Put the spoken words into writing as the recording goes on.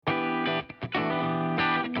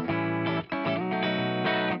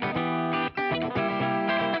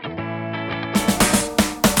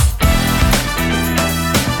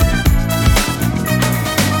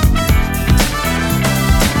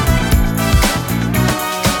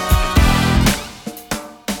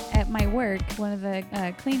of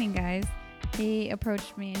the cleaning guys, he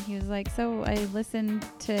approached me and he was like, so I listened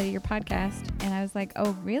to your podcast. And I was like,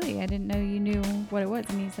 oh, really? I didn't know you knew what it was.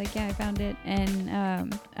 And he's like, yeah, I found it.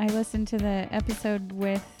 And I listened to the episode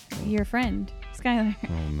with your friend, Skylar. Oh,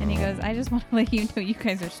 no. And he goes, I just want to let you know you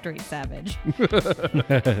guys are straight savage.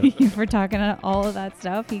 For talking all of that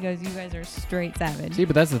stuff. He goes, you guys are straight savage. See,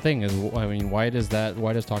 but that's the thing is, I mean, why does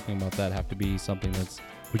talking about that have to be something that's,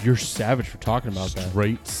 well, you're savage for talking about that?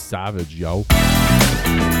 Straight savage, yo.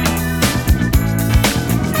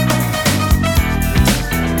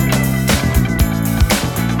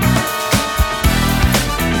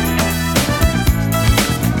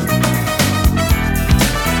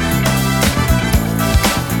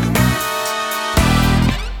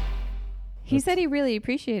 He said he really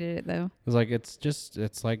appreciated it, though. It's like,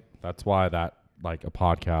 it's like, That's why that, like, a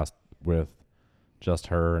podcast with just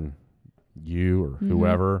her and you or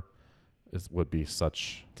whoever would be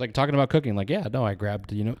such. it's like talking about cooking. Like, yeah, no, I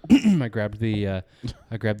grabbed, I grabbed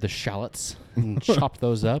the shallots and chopped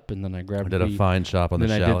those up, and then I grabbed. I did a fine chop on the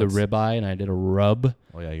then shallots. I did the ribeye, and I did a rub.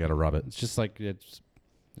 Oh yeah, you got to rub it. It's just like it's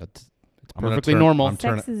I'm gonna perfectly turn- normal. I'm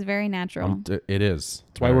Sex is very natural. It is.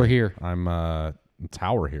 That's why we're here. It's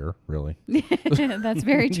how we're here, really. That's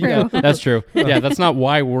very true. Yeah, that's true. Yeah, that's not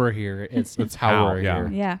why we're here. It's how we're yeah. here.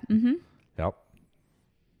 Yeah. Mm-hmm. Yep.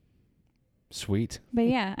 Sweet. But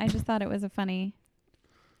yeah, I just thought it was a funny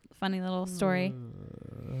little story.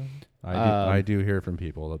 I do hear from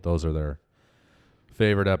people that those are their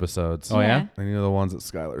favorite episodes. Oh, yeah? And you know the ones that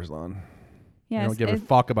Skylar's on. Yeah, They don't give a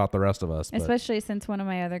fuck about the rest of us. But especially since one of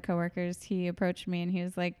my other coworkers, he approached me and he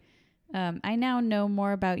was like, I now know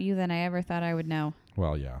more about you than I ever thought I would know.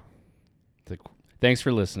 well, yeah. Thanks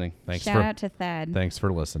for listening. Shout out to Thad. Thanks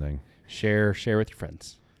for listening. Share with your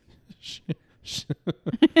friends.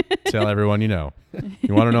 Tell everyone you know.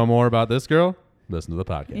 You want to know more about this girl? Listen to the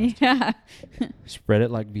podcast. Yeah. Spread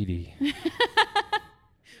it like VD.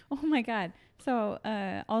 Oh my God. So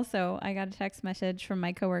also I got a text message from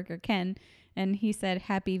my coworker Ken, and he said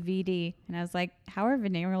happy VD, and I was like, how are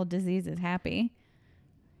venereal diseases happy?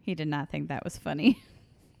 He did not think that was funny.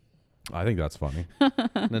 I think that's funny.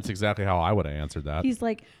 That's exactly how I would have answered that. He's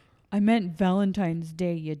like, I meant Valentine's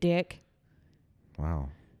Day, you dick. Wow.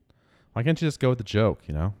 Why can't you just go with the joke,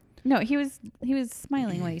 you know? No, he was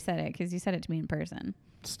smiling when he said it because he said it to me in person.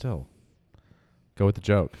 Still. Go with the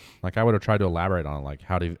joke. Like I would have tried to elaborate on it, like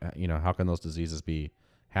how can those diseases be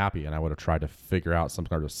happy? And I would have tried to figure out some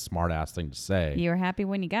kind of smart ass thing to say. You were happy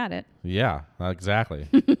when you got it. Yeah, exactly.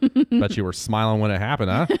 Bet you were smiling when it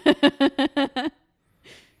happened, huh?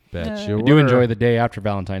 Bet you were. I do enjoy the day after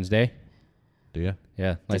Valentine's Day. Do you?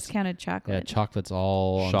 Yeah. Discounted chocolate. Yeah, chocolates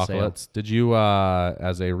all on Chocolates. Did you,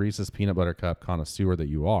 as a Reese's peanut butter cup connoisseur that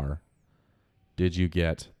you are, did you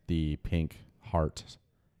get the pink heart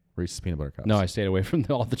Reese's peanut butter cups? No, I stayed away from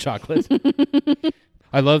all the chocolate.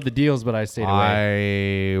 I love the deals, but I stayed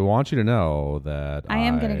away. I want you to know that I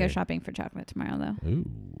am going to go shopping for chocolate tomorrow, though.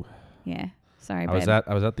 Ooh. Yeah. Sorry, I babe.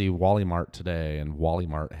 was at the Wally Mart today, and Wally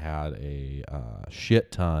Mart had a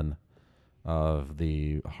shit ton of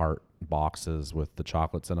the heart boxes with the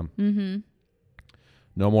chocolates in them. Mm-hmm.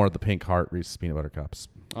 No more of the pink heart Reese's peanut butter cups.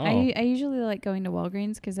 Oh. I usually like going to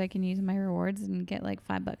Walgreens because I can use my rewards and get like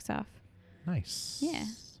 $5 off. Nice. Yeah.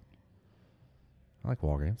 I like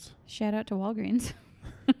Walgreens. Shout out to Walgreens.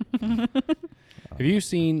 Have you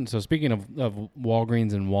seen, so speaking of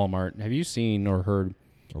Walgreens and Walmart, have you seen or heard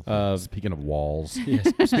Speaking of walls. yes,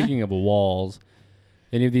 speaking of walls,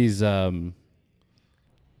 any of these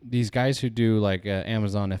guys who do like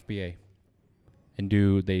Amazon FBA and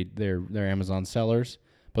they're Amazon sellers,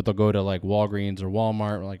 but they'll go to like Walgreens or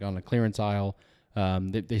Walmart, like on a clearance aisle.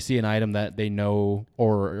 They see an item that they know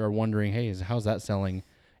or are wondering, hey, how's that selling,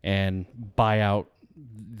 and buy out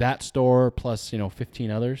that store plus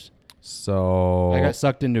 15 others. So I got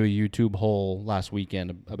sucked into a YouTube hole last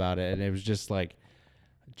weekend about it, and it was just like,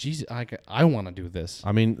 geez, I want to do this.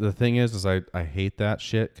 I mean, the thing is I hate that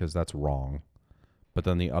shit because that's wrong. But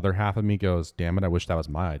then the other half of me goes, damn it, I wish that was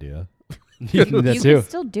my idea. That You too. can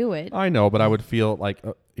still do it. I know, but I would feel like,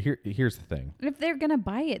 here's the thing. If they're going to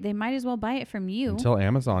buy it, they might as well buy it from you. Until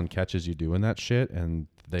Amazon catches you doing that shit and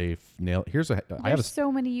they nail. There's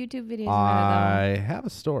so many YouTube videos I have a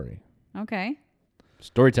story. about it, though. Okay.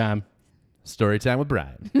 Story time. Story time with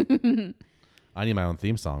Brian. I need my own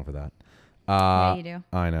theme song for that. Yeah, you do.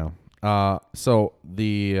 I know. So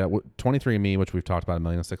the 23andMe, which we've talked about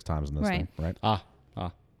 1,006 times in this Right. thing, right? Ah.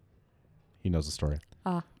 He knows the story.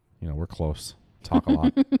 Ah. We're close. Talk a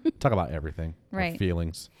lot. Talk about everything. Our Right.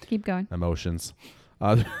 feelings, Keep going. emotions.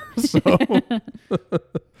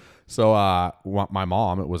 So my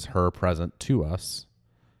mom, it was her present to us.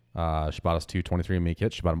 She bought us 2 23andMe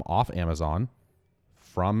kits. She bought them off Amazon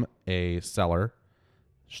from a seller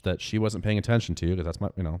that she wasn't paying attention to, because that's my,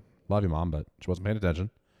 love you, Mom, but she wasn't paying attention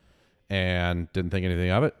and didn't think anything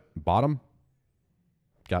of it. Bought them,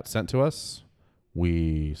 got sent to us.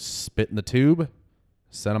 We spit in the tube,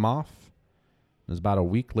 sent them off. It was about a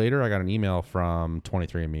week later, I got an email from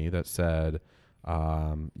 23andMe that said,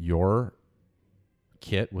 your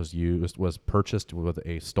kit was purchased with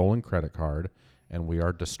a stolen credit card, and we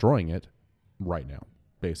are destroying it right now,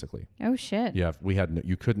 basically. Oh shit. Yeah,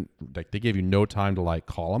 you couldn't, like, they gave you no time to like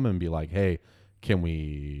call them and be like, hey, can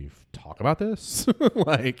we talk about this?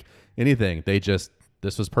 Like anything.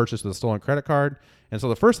 This was purchased with a stolen credit card. And so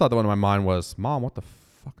the first thought that went in my mind was, Mom, what the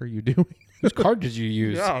fuck are you doing? Whose card did you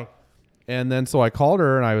use? Yeah. And then so I called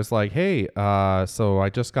her and I was like, hey, so I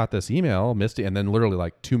just got this email, Misty. And then literally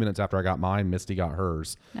like 2 minutes after I got mine, Misty got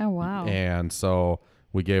hers. Oh, wow. And so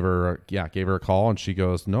we gave her a call, and she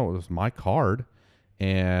goes, no, it was my card.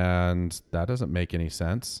 And that doesn't make any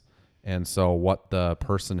sense. And so what the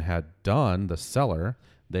person had done, the seller,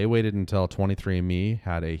 they waited until 23andMe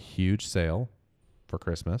had a huge sale for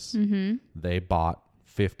Christmas. Mm-hmm. They bought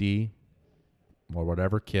 50 or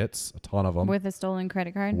whatever kits, a ton of them. With a stolen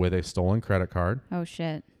credit card? With a stolen credit card. Oh,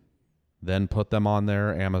 shit. Then put them on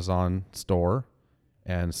their Amazon store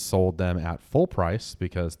and sold them at full price,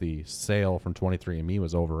 because the sale from 23andMe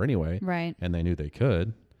was over anyway. Right. And they knew they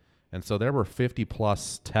could. And so there were 50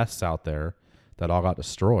 plus tests out there that all got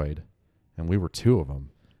destroyed, and we were 2 of them.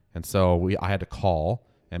 And so I had to call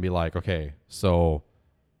and be like, okay, so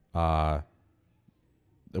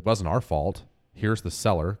it wasn't our fault. Here's the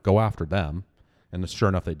seller. Go after them. And sure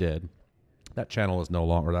enough, they did. That seller is no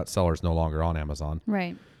longer on Amazon.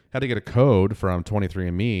 Right. Had to get a code from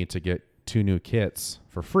 23andMe to get 2 new kits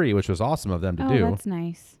for free, which was awesome of them to do. Oh, that's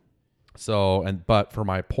nice. So, but for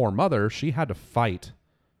my poor mother, she had to fight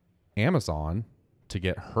Amazon to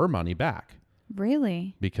get her money back.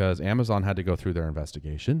 Really? Because Amazon had to go through their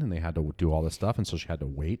investigation, and they had to do all this stuff. And so she had to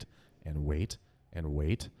wait and wait and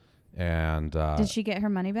wait. And did she get her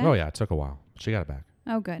money back? Oh, yeah. It took a while. She got it back.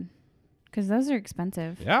 Oh, good. Because those are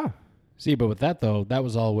expensive. Yeah. See, but with that, though, that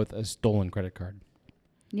was all with a stolen credit card.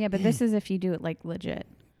 Yeah, but this is if you do it like legit.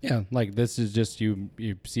 Yeah, like this is just you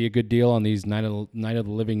see a good deal on these Night of the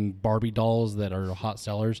Living Barbie dolls that are hot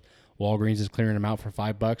sellers. Walgreens is clearing them out for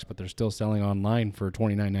 $5, but they're still selling online for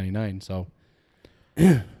 $29.99. So,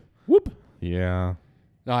 whoop. Yeah.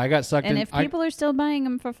 No, I got sucked in. And if people are still buying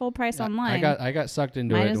them for full price online, I got sucked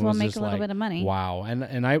into might it. as and well was make just a little like, bit of money. Wow,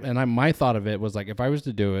 and my thought of it was like, if I was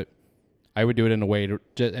to do it, I would do it in a way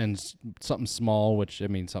and something small, which I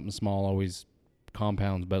mean, something small always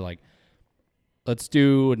compounds, but like, let's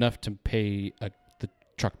do enough to pay the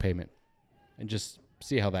truck payment, and just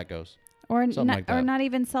see how that goes. Or like that. or not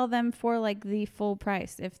even sell them for like the full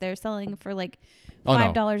price. If they're selling for like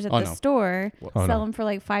 $5 at the store, sell them for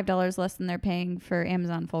like $5 less than they're paying for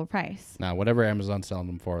Amazon full price. Now, whatever Amazon's selling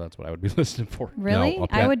them for, that's what I would be listing for. Really? No,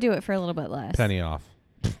 I would do it for a little bit less. Penny off.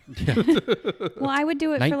 Well, I would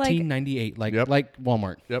do it for like $19.98, like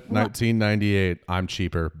Walmart. Yep. $19.98. I'm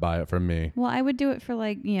cheaper. Buy it from me. Well, I would do it for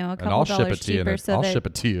like, a couple And I'll ship dollars it to you. cheaper. I'll ship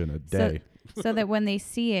it to you in a day. So that when they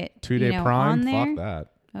see it, 2-day Prime. on there. Fuck that.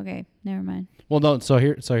 Okay, never mind. Well, no. So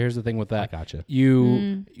here's the thing with that. I gotcha.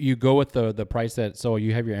 You go with the price that. So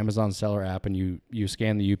you have your Amazon seller app, and you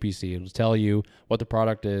scan the UPC. It'll tell you what the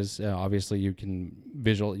product is. Obviously, you can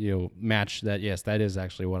match that. Yes, that is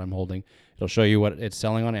actually what I'm holding. It'll show you what it's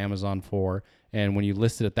selling on Amazon for, and when you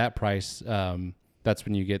list it at that price, that's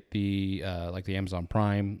when you get the like the Amazon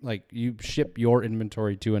Prime. Like, you ship your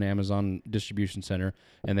inventory to an Amazon distribution center,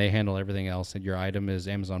 and they handle everything else. And your item is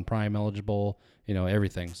Amazon Prime eligible.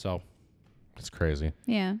 Everything. So It's crazy.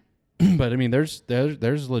 Yeah. but I mean, there's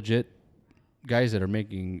legit guys that are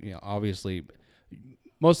making, obviously,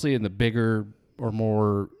 mostly in the bigger or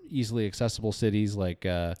more easily accessible cities, like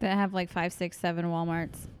That have like 5, 6, 7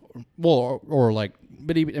 Walmarts. well, or like,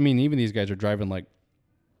 but even these guys are driving like,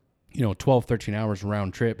 12, 13 hours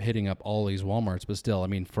round trip, hitting up all these Walmarts. But still, I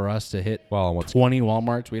mean, for us to hit 20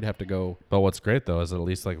 Walmarts, we'd have to go. But what's great though is at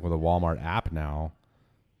least like with a Walmart app now,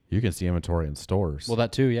 you can see inventory in stores. Well,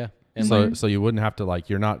 that too, yeah. And so you wouldn't have to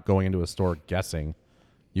you're not going into a store guessing.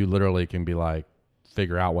 You literally can be like,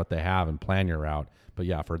 figure out what they have and plan your route. But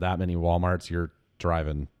yeah, for that many Walmarts, you're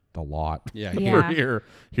driving a lot. Yeah.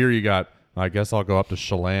 Here you got, I guess I'll go up to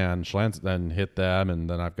Chelan, then hit them, and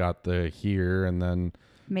then I've got the here, and then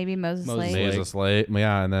Maybe Moses Lake. Moses Lake.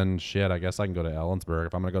 Yeah, and then I guess I can go to Ellensburg.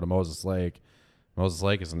 If I'm going to go to Moses Lake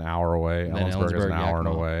is an hour away. And then Ellensburg is an hour and Yakima.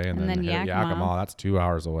 away. And then Yakima. Yakima, that's 2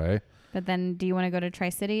 hours away. But then, do you want to go to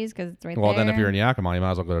Tri-Cities because it's right Well, there? then if you're in Yakima, you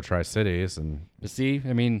might as well go to Tri-Cities, and But see,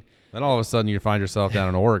 I mean, then all of a sudden you find yourself down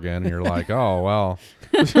in Oregon, and you're like, oh well,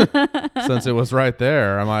 since it was right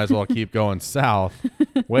there, I might as well keep going south.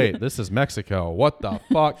 Wait, this is Mexico. What the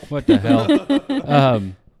fuck? what the hell?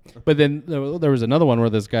 But then there was another one where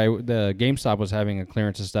this guy, the GameStop was having a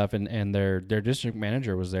clearance of stuff, and their district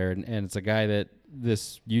manager was there, and it's a guy that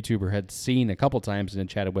this YouTuber had seen a couple times and had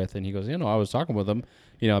chatted with, and he goes, I was talking with him,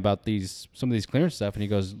 about some of these clearance stuff, and he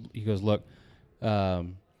goes, look,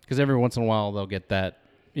 because every once in a while they'll get that,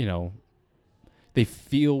 they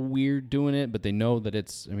feel weird doing it, but they know that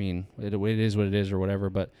it's, it is what it is or whatever.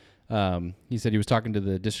 But he said he was talking to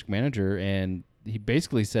the district manager, and he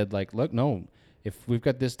basically said, like, look, no, if we've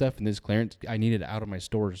got this stuff in this clearance, I need it out of my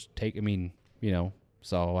stores.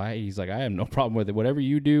 So he's like, I have no problem with it. Whatever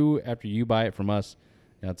you do after you buy it from us,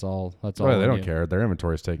 that's all. That's all. Well, they on don't you. care. Their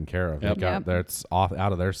inventory is taken care of. Yep. It's off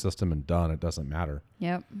out of their system and done. It doesn't matter.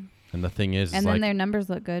 Yep. And the thing is, And then like, their numbers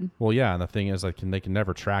look good. well, yeah, and the thing is, like, they can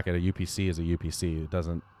never track it. A UPC is a UPC. It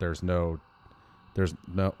doesn't. There's no.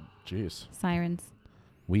 Jeez. Sirens.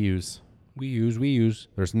 We use. We use.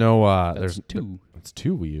 There's no. That's There's two. It's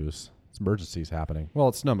two we use. It's emergencies happening. Well,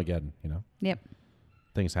 it's Snowmageddon. Yep.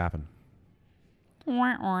 Things happen.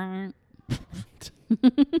 Wah-wah.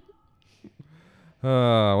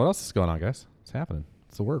 What else is going on, guys? What's happening?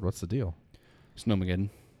 What's the word? What's the deal? Snowmageddon.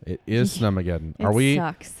 It is Snowmageddon. It Are we?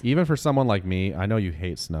 sucks. Even for someone like me, I know you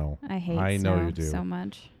hate snow. I hate I know snow you do. so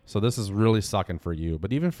much. So this is really sucking for you.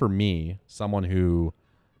 But even for me, someone who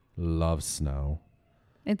loves snow,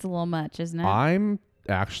 It's a little much, isn't it? I'm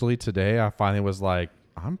actually today, I finally was like,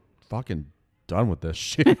 I'm fucking done with this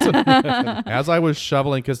shit. As I was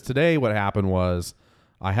shoveling, because today what happened was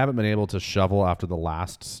I haven't been able to shovel after the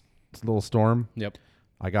last little storm. Yep.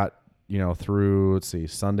 I got, through,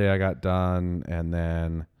 Sunday I got done, and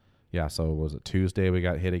then, so was it Tuesday we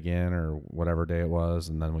got hit again, or whatever day it was,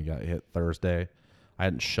 and then we got hit Thursday. I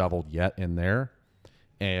hadn't shoveled yet in there.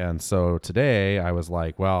 And so today I was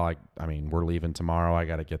like, well, we're leaving tomorrow. I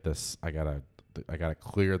got to get this. I got to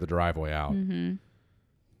clear the driveway out. Mm-hmm.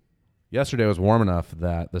 Yesterday was warm enough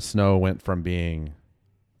that the snow went from being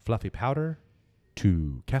fluffy powder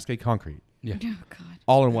to Cascade concrete. Yeah. Oh, God.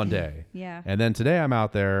 All in one day. Yeah. And then today I'm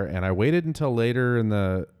out there, and I waited until later in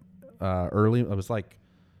the early. It was like,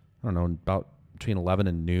 I don't know, about between 11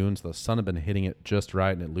 and noon. So the sun had been hitting it just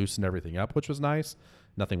right, and it loosened everything up, which was nice.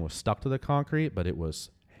 Nothing was stuck to the concrete, but it was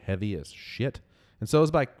heavy as shit. And so it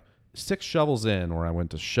was like 6 shovels in where I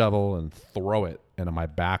went to shovel and throw it, and my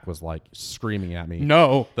back was like screaming at me.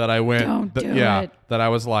 No. That I went. Don't do yeah. it. That I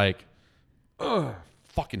was like, ugh,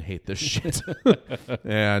 fucking hate this shit.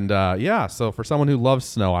 And so for someone who loves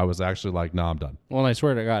snow, I was actually like, no, I'm done. Well, I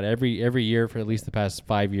swear to God, every year for at least the past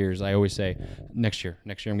 5 years, I always say, next year I'm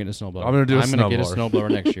getting a snowblower. I'm gonna do a I'm gonna get a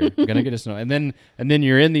snowblower next year. I'm gonna get a snow, and then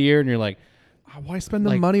you're in the year and you're like, Why spend the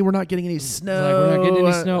Like- money? We're not getting any snow. like we're not getting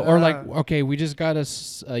any snow, or like, okay, we just got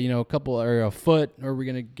a couple or a foot, or we're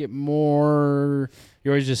gonna get more.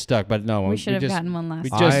 You're always just stuck. But no, We should have just, gotten one last We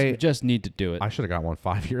time. just need to do it. I should have got one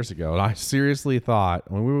 5 years ago. And I seriously thought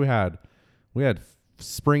when we had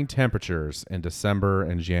spring temperatures in December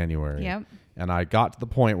and January. Yep. And I got to the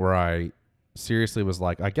point where I seriously was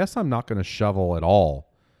like, I guess I'm not going to shovel at all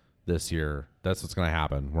this year. That's what's going to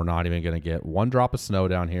happen. We're not even going to get one drop of snow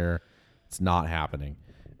down here. It's not happening.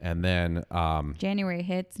 And then January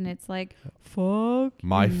hits and it's like, fuck.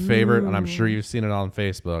 my favorite, and I'm sure you've seen it on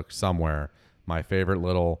Facebook somewhere, my favorite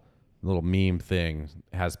little meme thing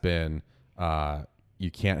has been you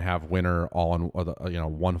can't have winter all in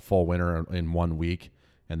one full winter in 1 week,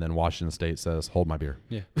 and then Washington State says, hold my beer.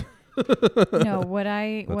 Yeah. No, what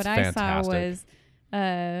I saw fantastic. was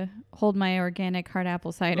hold my organic hard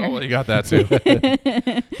apple cider. Oh, well, you got that too.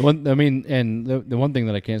 The one thing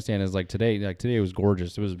that I can't stand is like today. Like today was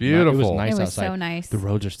gorgeous. It was Beautiful. It was nice It was outside. so nice. The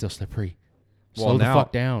roads are still slippery. Well, Slow the now-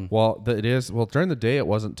 fuck down. Well, it is. Well, during the day it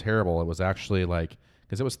wasn't terrible. It was actually like,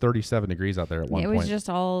 because it was 37 degrees out there at one It point. was just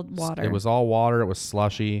all water. It was all water. It was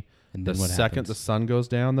slushy. And The then what second happens? the sun goes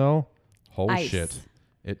down, though, holy Ice. shit,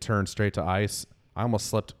 it turned straight to ice. I almost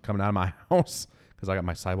slipped coming out of my house because I got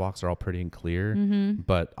my sidewalks are all pretty and clear,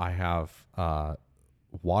 but I have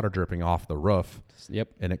water dripping off the roof, Yep.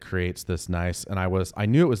 and it creates this nice. And I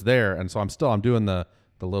knew it was there, and so I'm doing the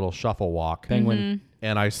little shuffle walk, Penguin.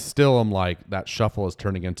 and I still am like that shuffle is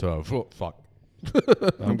turning into a fuck.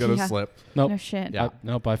 I'm gonna Yeah. slip. Nope. No shit. Yeah.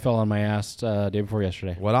 Nope. I fell on my ass day before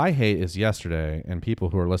yesterday. What I hate is yesterday, and people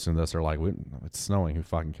who are listening to this are like, it's snowing. Who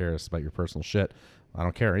fucking cares about your personal shit? I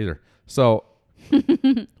don't care either. So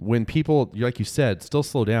when people, like you said, still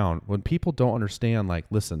slow down. When people don't understand, like,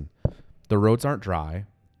 listen, the roads aren't dry.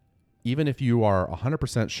 even if you are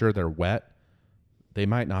 100% sure they're wet, they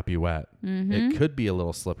might not be wet. It could be a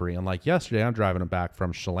little slippery. And like yesterday, I'm driving back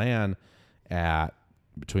from Chelan at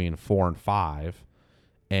between 4 and 5,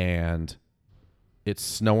 and it's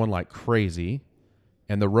snowing like crazy.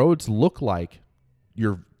 And the roads look like,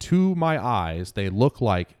 to my eyes, they look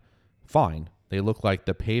like fine. They look like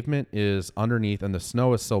the pavement is underneath and the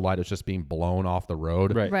snow is so light it's just being blown off the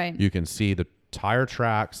road. Right. You can see the tire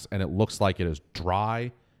tracks and it looks like it is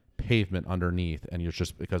dry pavement underneath, and you're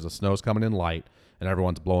just, because the snow's coming in light and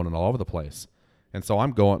everyone's blowing it all over the place. And so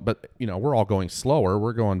I'm going, but we're all going slower.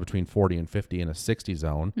 We're going between 40 and 50 in a 60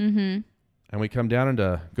 zone. And we come down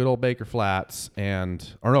into good old Baker Flats, it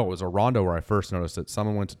was Orondo where I first noticed it.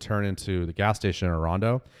 Someone went to turn into the gas station in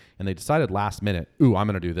Orondo, and they decided last minute, I'm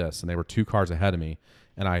going to do this. And they were 2 cars ahead of me,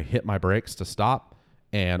 and I hit my brakes to stop,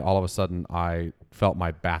 and all of a sudden I felt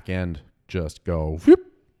my back end just go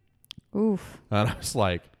whoop. Oof. And I was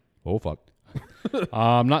like, oh, fuck.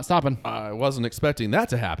 I'm not stopping. I wasn't expecting that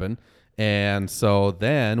to happen. And so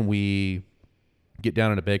then we get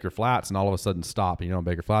down into Baker Flats and all of a sudden stop.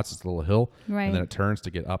 Baker Flats is a little hill. Right. And then it turns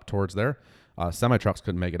to get up towards there. Semi-trucks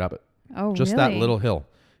couldn't make it up it. Oh, just really? that little hill.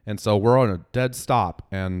 And so we're on a dead stop,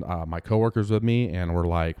 and my coworker's with me, and we're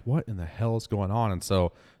like, what in the hell is going on? And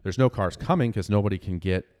so there's no cars coming because nobody can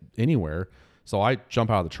get anywhere. So I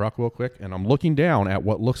jump out of the truck real quick, and I'm looking down at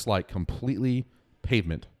what looks like completely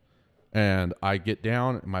pavement. And I get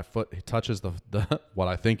down, and my foot touches the what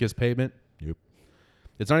I think is pavement. Nope.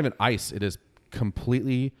 It's not even ice. It is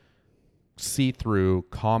completely see-through,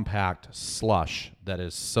 compact slush that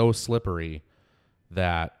is so slippery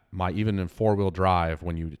that even in 4-wheel drive,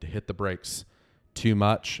 when you hit the brakes too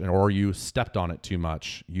much or you stepped on it too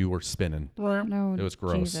much, you were spinning. No, It was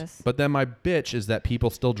gross. Jesus. But then my bitch is that people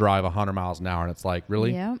still drive 100 miles an hour, and it's like,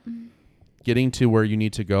 really? Yep. Getting to where you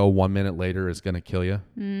need to go 1 minute later is going to kill you.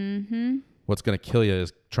 Mm-hmm. What's going to kill you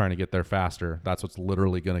is trying to get there faster. That's what's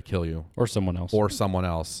literally going to kill you. Or someone else. Or someone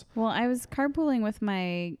else. Well, I was carpooling with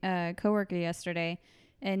my coworker yesterday,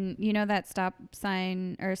 and that stop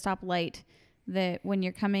sign or stop light that when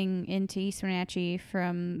you're coming into East Wenatchee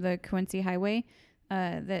from the Quincy Highway,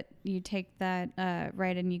 that you take that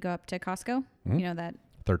right and you go up to Costco. Mm-hmm. That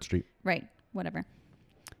 3rd Street. right, whatever.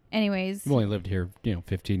 Anyways, We've only lived here,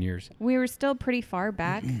 15 years. we were still pretty far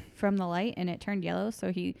back from the light, and it turned yellow.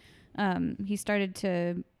 So he started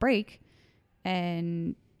to brake,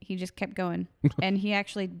 and he just kept going, and he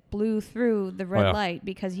actually blew through the red light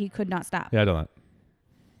because he could not stop. Yeah, I know that.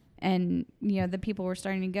 And the people were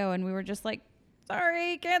starting to go, and we were just like,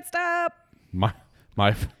 sorry, can't stop.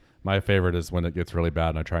 My favorite is when it gets really bad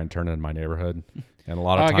and I try and turn it in my neighborhood. And a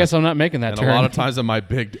lot of times, I guess I'm not making that and turn. a lot of times in my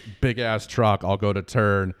big ass truck, I'll go to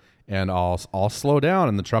turn and I'll slow down,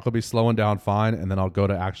 and the truck will be slowing down fine, and then I'll go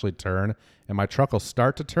to actually turn, and my truck will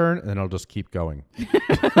start to turn, and then it'll just keep going.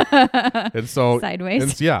 And so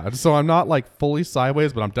Sideways. And so I'm not like fully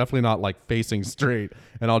sideways, but I'm definitely not like facing straight.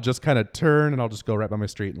 And I'll just kind of turn, and I'll just go right by my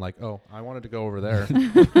street, and like, oh, I wanted to go over there.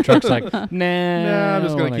 Truck's like, nah, I'm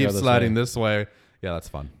just I gonna wanna keep go sliding this way. Yeah, that's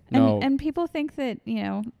fun. No. And people think that,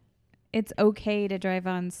 it's okay to drive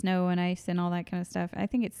on snow and ice and all that kind of stuff. I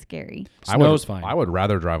think it's scary. Snow's fine. I would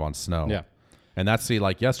rather drive on snow. Yeah. And that's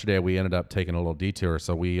like yesterday we ended up taking a little detour.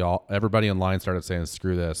 So everybody in line started saying,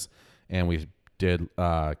 screw this. And we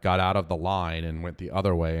got out of the line and went the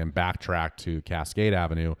other way and backtracked to Cascade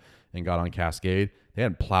Avenue and got on Cascade. They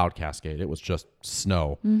hadn't plowed Cascade. It was just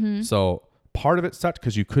snow. Mm-hmm. So part of it sucked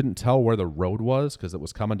because you couldn't tell where the road was because it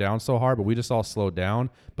was coming down so hard, but we just all slowed down,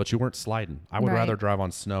 but you weren't sliding. I would Right. rather drive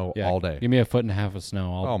on snow all day. Give me a foot and a half of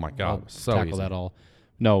snow. Oh my God, I'll it was so tackle easy. that all.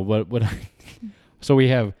 No, what so we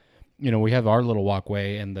have, we have our little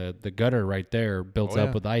walkway, and the gutter right there builds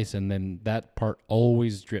up with ice, and then that part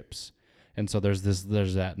always drips. And so there's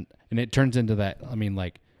that, and it turns into that. I mean,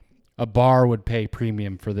 like a bar would pay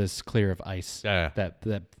premium for this clear of ice. Yeah.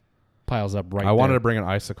 That piles up right I wanted there. to bring an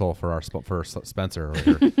icicle for Spencer over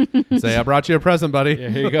here. Say, I brought you a present, buddy. Yeah,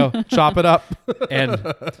 here you go. Chop it up.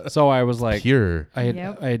 And so I was like, Pure. I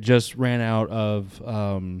Yep. had just ran out of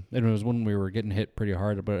and it was when we were getting hit pretty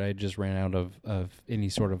hard, but I just ran out of any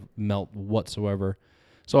sort of melt whatsoever.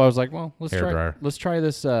 So I was like, well, let's try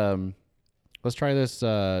this Dawn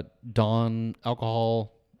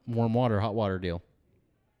alcohol warm water hot water deal.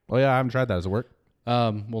 Oh yeah, I haven't tried that. Does it work?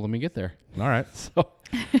 Well, let me get there. All right.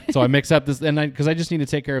 So I mix up this, and because I just need to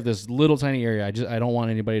take care of this little tiny area. I don't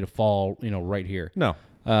want anybody to fall, right here. No.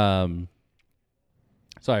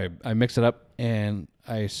 So I mix it up and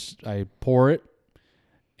I pour it,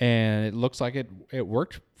 and it looks like it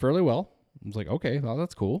worked fairly well. I was like, okay, well,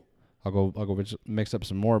 that's cool. I'll go mix up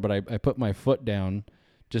some more. But I put my foot down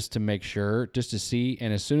just to make sure, just to see.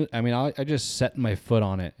 And as soon, I mean, I just set my foot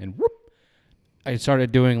on it and whoop, I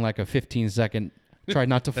started doing like a 15-second try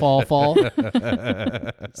not to fall.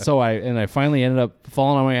 So I finally ended up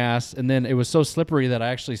falling on my ass, and then it was so slippery that I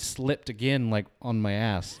actually slipped again, like on my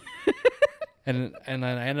ass, and then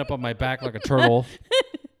I ended up on my back like a turtle.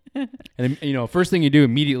 And you know, first thing you do,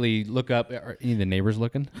 immediately look up. Are any of the neighbors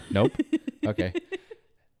looking? Nope. Okay.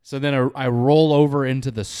 So then I roll over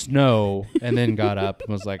into the snow and then got up and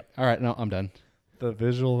was like, all right, no, I'm done. The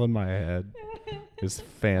visual in my head is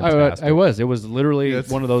fantastic. I was. It was literally It's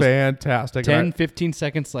one of those fantastic. 10, 15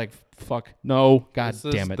 seconds like, fuck, no, God This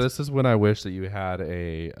is- damn it. This is when I wish that you had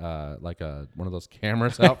one of those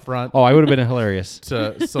cameras out front Oh, I would have been hilarious.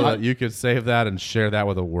 so that you could save that and share that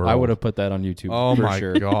with the world. I would have put that on YouTube Oh for my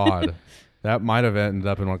sure. god. That might have ended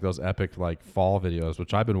up in one of those epic like fall videos,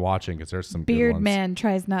 which I've been watching because there's some good Beard ones. man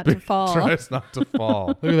tries not to fall. Tries not to fall.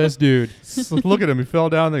 Look at this dude. Look at him. He fell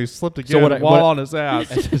down there. He slipped again what while on his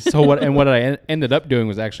ass. So what I ended up doing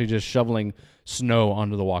was actually just shoveling snow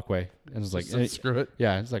onto the walkway. And it's like, So screw it.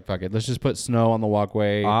 yeah, it's like, fuck it. Let's just put snow on the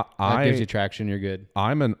walkway. That gives you traction. You're good.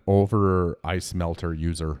 I'm an over ice melter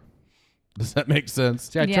user. Does that make sense?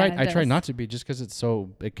 See, I Yeah, tried. it I tried does. not to be just because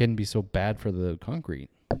it can be so bad for the concrete.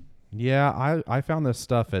 Yeah, I found this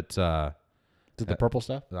stuff at Did the purple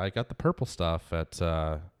stuff? I got the purple stuff at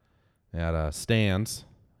Stan's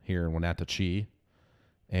here in Wenatchee,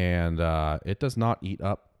 and it does not eat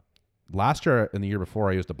up. Last year and the year before,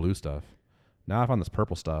 I used the blue stuff. Now I found this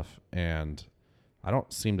purple stuff, and I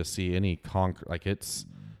don't seem to see any concrete. Like it's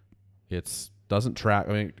doesn't track.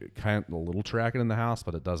 I mean, kind of a little tracking in the house,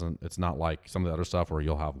 but it doesn't. It's not like some of the other stuff where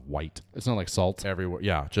you'll have white It's not like salt. everywhere.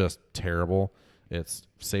 Yeah, just terrible. It's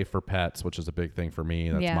safe for pets, which is a big thing for me.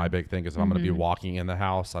 That's Yeah. my big thing. Is if I'm going to be walking in the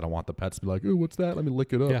house, I don't want the pets to be like, "Oh, what's that? Let me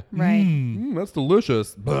lick it up. Yeah. Right. That's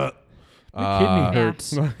delicious." But My kidney Yeah.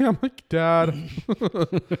 hurts. I'm like, Dad,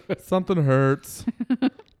 something hurts.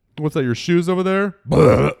 What's that? Your shoes over there?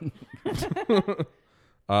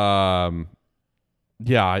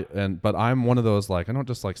 Yeah, but I'm one of those like I don't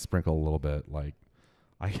just like sprinkle a little bit. Like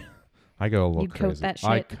I go a little You coat crazy. that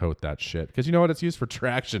I shit. coat that shit because you know what? It's used for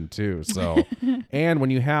traction too. So, and when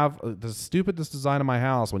you have the stupidest design of my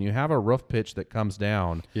house, when you have a roof pitch that comes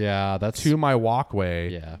down Yeah, that's to my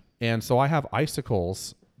walkway, yeah. and so I have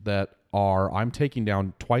icicles that I'm taking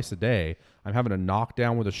down twice a day. I'm having to knock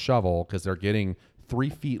down with a shovel because they're getting 3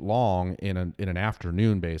 feet long in an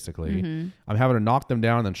afternoon, basically. I'm having to knock them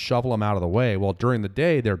down and then shovel them out of the way. Well, during the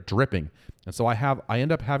day, they're dripping. And so I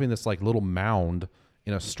end up having this like little mound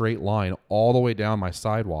in a straight line all the way down my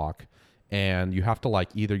sidewalk. And you have to like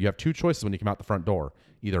you have two choices when you come out the front door.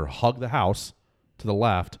 Either hug the house to the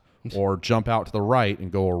left or jump out to the right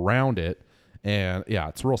and go around it. And yeah,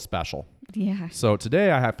 it's real special. Yeah. So today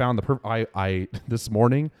I have found I this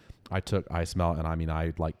morning I took ice melt and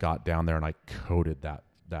I like got down there and I coated that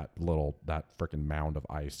freaking mound of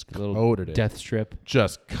ice. Little Coated it. death strip.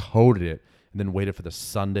 Just coated it and then waited for the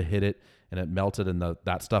sun to hit it and it melted and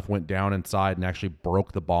that stuff went down inside and actually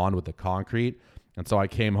broke the bond with the concrete. And so I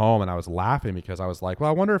came home and I was laughing because I was like, well,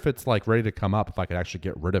 I wonder if it's like ready to come up if I could actually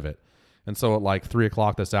get rid of it. And so at like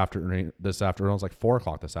 3:00 this afternoon, it was like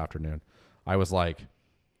 4:00 this afternoon. I was like,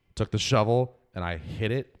 took the shovel and I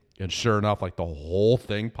hit it. And sure enough, like the whole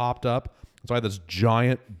thing popped up. So I had this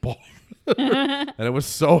giant ball. And it was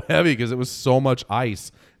so heavy because it was so much ice.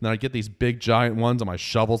 And then I get these big giant ones and my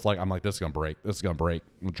shovel's like, I'm like, this is going to break. This is going to break.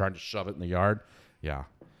 I'm trying to shove it in the yard. Yeah.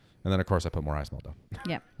 And then of course I put more ice melt down.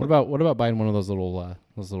 Yeah. What about buying one of those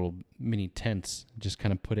little mini tents? Just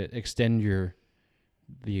kind of extend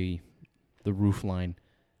the roof line.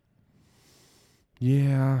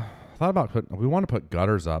 Yeah. I thought about we want to put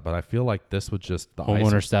gutters up, but I feel like this would just,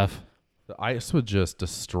 Homeowner stuff. The ice would just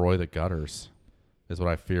destroy the gutters is what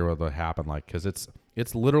I fear would happen. Like, cause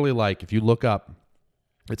it's literally like, if you look up,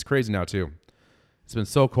 it's crazy now too. It's been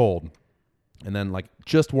so cold and then like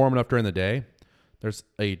just warm enough during the day. There's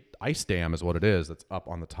a ice dam is what it is. That's up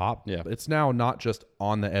on the top. Yeah. But it's now not just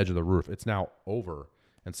on the edge of the roof. It's now over.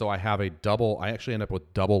 And so I actually end up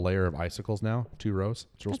with double layer of icicles now, 2 rows.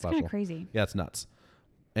 It's real That's special. kind of crazy. Yeah, it's nuts.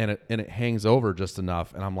 And it hangs over just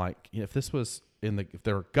enough. And I'm like, if this was if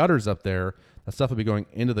there were gutters up there, that stuff would be going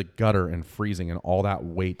into the gutter and freezing and all that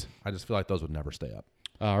weight. I just feel like those would never stay up.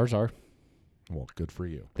 Ours are. Well, good for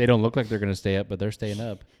you. They don't look like they're going to stay up, but they're staying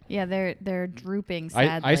up. Yeah, they're drooping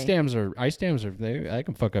sadly. Ice dams are I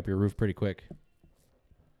can fuck up your roof pretty quick.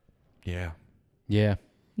 Yeah. Yeah.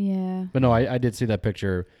 Yeah. But no, I did see that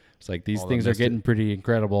picture. It's like these All the things are misty- getting pretty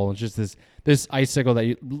incredible. It's just this icicle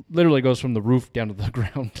that literally goes from the roof down to the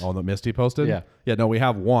ground. Oh, the Misty posted? Yeah. Yeah, no, we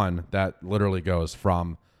have one that literally goes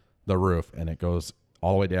from the roof and it goes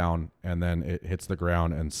all the way down, and then it hits the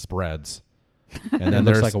ground and spreads. And And then it looks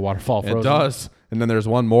there's like a waterfall frozen. it does. And then there's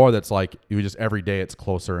one more that's like you just every day it's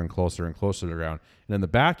closer and closer and closer to the ground. And in the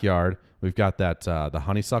backyard, we've got that the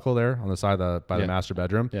honeysuckle there on the side of the Yeah. master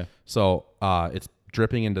bedroom. Yeah. So it's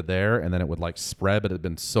dripping into there, and then it would like spread, but it had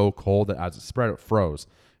been so cold that as it spread, it froze.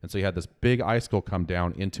 And so you had this big icicle come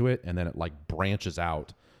down into it, and then it like branches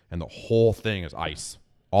out, and the whole thing is ice,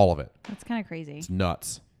 all of it. That's kind of crazy. It's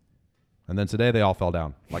nuts. And then today they all fell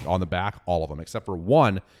down, like on the back, all of them, except for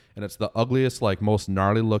one. And it's the ugliest, like most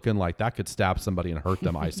gnarly looking, like that could stab somebody and hurt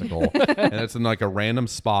them icicle. And it's in like a random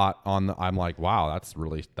spot on the, I'm like, wow, I'm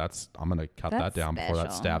going to cut that That's down before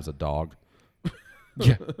that special. stabs a dog.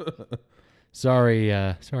 Yeah. Sorry,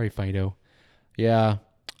 Fido. Yeah,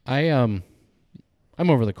 I'm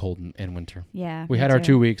over the cold and winter. Yeah. We me had our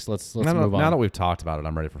too. 2 weeks. Let's now, move on. now that we've talked about it,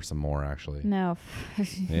 I'm ready for some more, actually. No.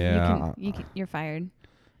 Yeah. You're fired. I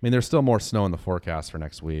mean, there's still more snow in the forecast for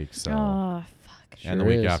next week. So, Oh, fuck. and the Sure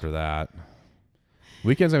week is. after that.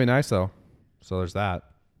 Weekend's going to be nice, though. So there's that.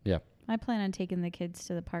 Yeah. I plan on taking the kids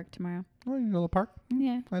to the park tomorrow. Oh, you can go to the park.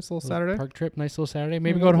 Yeah. Nice little Saturday. Park trip, nice little Saturday.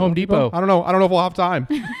 Maybe go to Home Depot. I don't know. I don't know if we'll have time.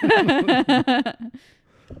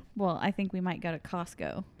 Well, I think we might go to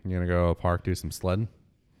Costco. You're going to go park, do some sledding?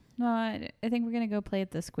 No, I think we're going to go play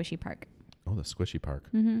at the Squishy Park. Oh, the Squishy Park.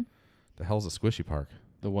 Mm-hmm. The hell's the Squishy Park?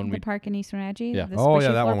 The one The we park in East Wenatchee. Yeah. The Oh, Squishy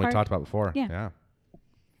yeah, that Floor one we Park. talked about before. Yeah. Yeah.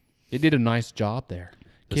 they did a nice job there.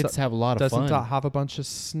 Does Kids that- have a lot of Doesn't fun. have a bunch of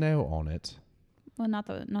snow on it. Well, not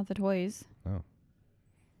the toys. Oh.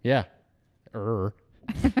 Yeah. Urgh.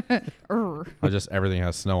 Everything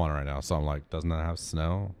has snow on it right now. So I'm like, doesn't that have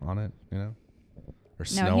snow on it? You know? Or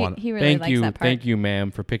snow No, on it? he really Thank likes you, that part. thank you,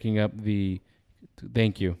 ma'am, for picking up the.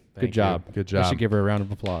 Thank you. Thank you. Good job. Good I job. should give her a round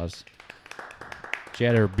of applause. She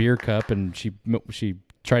had her beer cup and she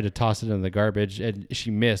tried to toss it in the garbage and she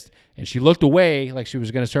missed and she looked away like she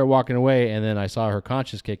was going to start walking away and then I saw her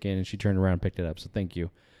conscience kick in and she turned around and picked it up. So thank you.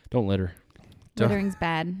 Don't litter. Littering's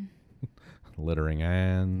bad. Littering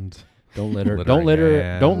and... Don't litter. Littering Don't litter.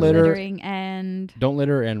 and- Don't litter. Littering and Don't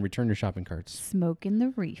litter and return your shopping carts. smoking the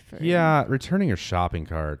reefer. Yeah, returning your shopping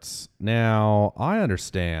carts. Now, I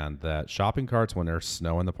understand that shopping carts when there's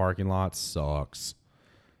snow in the parking lot sucks.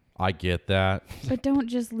 I get that. But don't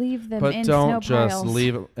just leave them But in don't snow just piles.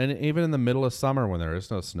 leave it. And even in the middle of summer when there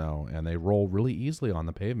is no snow and they roll really easily on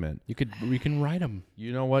the pavement, You can ride them.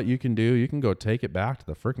 you know what you can do? You can go take it back to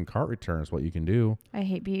the freaking cart return is what you can do. I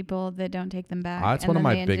hate people that don't take them back. That's and one of then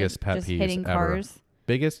my they end up biggest pet just peeves hitting ever. cars.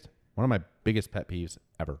 One of my biggest pet peeves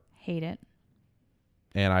ever. Hate it.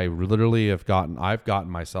 And I literally I've gotten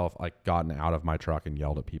myself like gotten out of my truck and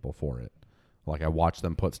yelled at people for it. Like I watched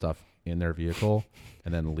them put stuff in their vehicle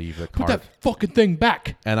and then leave the Put cart. that fucking thing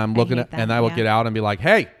back. And I'm looking hate at, that, and I will yeah. get out and be like,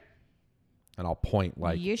 "Hey," and I'll point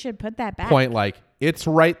like, You should put that back. it's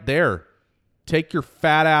right there. Take your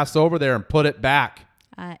fat ass over there and put it back.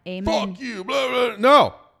 Amen. Fuck you, blah, blah.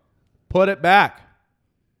 No, put it back,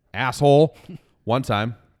 asshole. One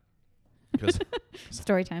time, because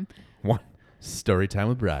Story time. one story time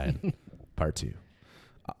with Brian, part 2.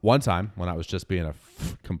 One time when I was just being a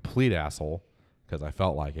complete asshole because I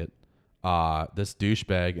felt like it. This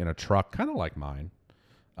douchebag in a truck, kind of like mine.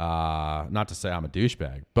 Not to say I'm a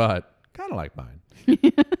douchebag, but kind of like mine.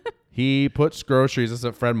 He puts groceries. This is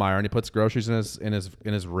at Fred Meyer, and he puts groceries in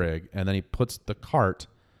his rig, and then he puts the cart.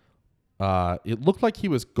 It looked like he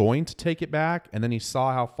was going to take it back, and then he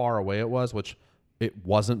saw how far away it was, which it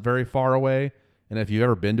wasn't very far away. And if you've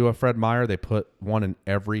ever been to a Fred Meyer, they put one in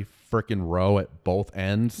every freaking row at both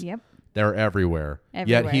ends. Yep. They're everywhere. Yet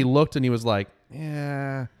Everywhere. he looked and he was like,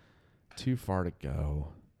 "Yeah, too far to go."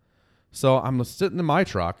 So I'm sitting in my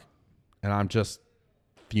truck, and I'm just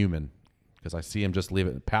fuming because I see him just leave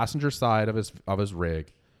it passenger side of his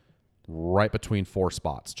rig, right between 4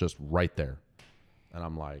 spots, just right there. And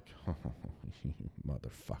I'm like,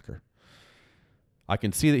 motherfucker. I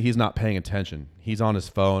can see that he's not paying attention. He's on his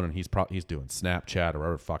phone and he's doing Snapchat or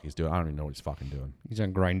whatever the fuck he's doing. I don't even know what he's fucking doing. He's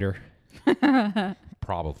on Grinder.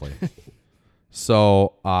 Probably.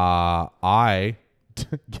 So I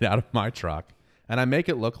get out of my truck and I make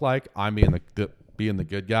it look like I'm being the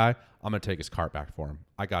good guy. I'm gonna take his cart back for him.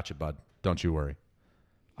 I got you, bud. Don't you worry.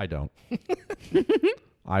 I don't.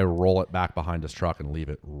 I roll it back behind his truck and leave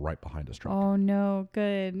it right behind his truck. Oh no,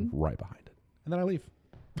 good. Right behind it. And then I leave.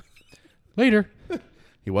 Later.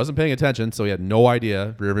 He wasn't paying attention, so he had no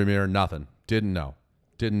idea. Rearview mirror, nothing. Didn't know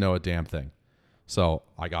a damn thing. So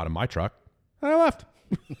I got in my truck and I left.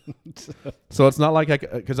 So it's not like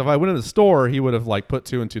because if I went in the store, he would have like put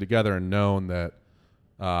 2 and 2 together and known that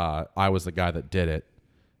I was the guy that did it.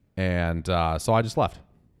 And so I just left.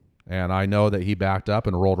 And I know that he backed up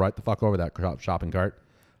and rolled right the fuck over that shopping cart.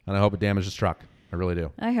 And I hope it damaged his truck. I really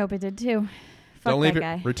do. I hope it did too. Fuck Don't leave that it.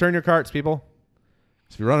 guy. Return your carts, people.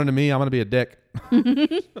 If you run into me, I'm going to be a dick.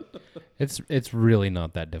 It's really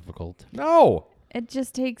not that difficult. No. It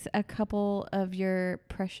just takes a couple of your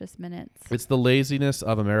precious minutes. It's the laziness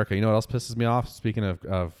of America. You know what else pisses me off? Speaking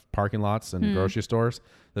of parking lots and grocery stores,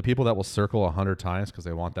 the people that will circle 100 times because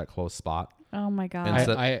they want that close spot. Oh my god.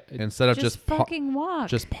 Instead of just fucking walk.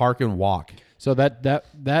 Just park and walk. So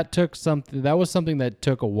that took something. That was something that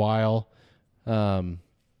took a while. That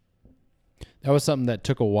was something that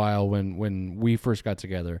took a while when we first got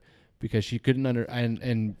together, because she couldn't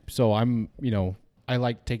and so I'm, I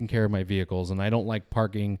like taking care of my vehicles, and I don't like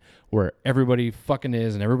parking where everybody fucking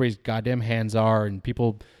is and everybody's goddamn hands are, and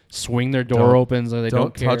people swing their door open so they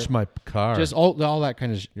don't care. touch my car. Just all that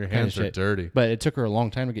kind of your hands kind of are dirty. But it took her a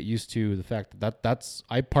long time to get used to the fact that's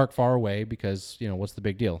I park far away because what's the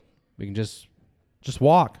big deal? We can just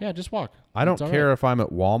walk. Yeah, just walk. I don't It's all care right. if I'm at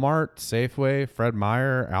Walmart, Safeway, Fred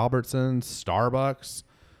Meyer, Albertsons, Starbucks.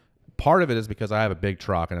 Part of it is because I have a big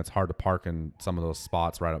truck and it's hard to park in some of those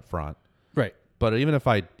spots right up front. Right. But even if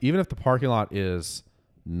the parking lot is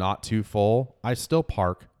not too full, I still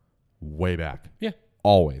park way back. Yeah.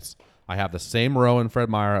 Always. I have the same row in Fred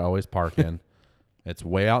Meyer I always park in. It's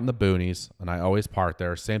way out in the boonies, and I always park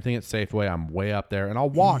there. Same thing at Safeway. I'm way up there, and I'll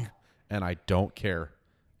walk, and I don't care.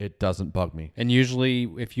 It doesn't bug me. And usually,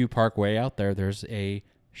 if you park way out there, there's a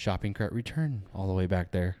shopping cart return all the way back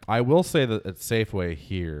there. I will say that at Safeway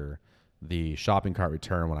here, the shopping cart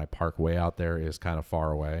return when I park way out there is kind of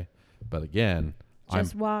far away. But again,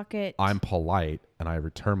 just walk it. I'm polite, and I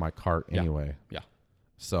return my cart anyway. Yeah.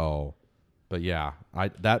 So, but yeah,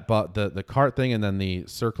 the cart thing, and then the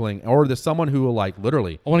circling, or there's someone who will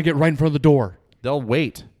literally, I want to get right in front of the door. they'll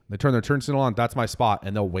wait. They turn their turn signal on. That's my spot,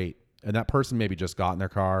 and they'll wait. And that person maybe just got in their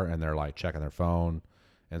car and they're checking their phone.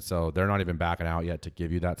 And so they're not even backing out yet to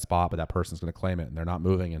give you that spot, but that person's going to claim it, and they're not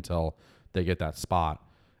moving until they get that spot.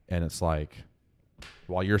 And it's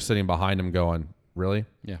while you're sitting behind them going, really?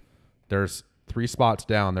 Yeah. There's 3 spots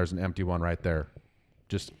down. There's an empty one right there.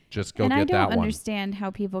 Just go and get that one. I don't understand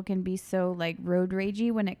how people can be so road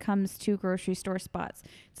ragey when it comes to grocery store spots.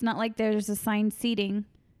 It's not like there's assigned seating.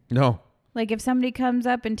 No. If somebody comes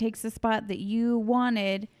up and takes the spot that you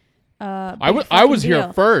wanted, I was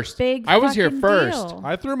here first. I was here first. Deal.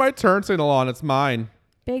 I threw my turn signal on. It's mine.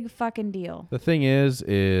 Big fucking deal. The thing is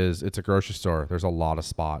it's a grocery store. There's a lot of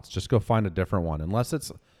spots. Just go find a different one. Unless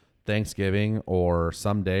it's Thanksgiving or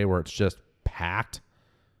some day where it's just packed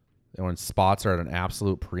and when spots are at an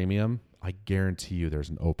absolute premium, I guarantee you there's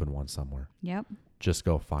an open one somewhere. Yep. Just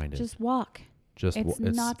go find it. Just walk. It's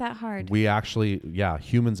not that hard.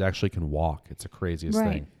 Humans actually can walk. It's the craziest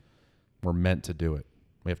Right. thing. We're meant to do it.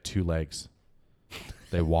 We have 2 legs.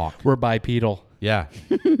 They walk. We're bipedal. Yeah.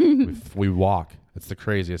 we walk. It's the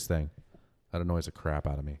craziest thing. That annoys the crap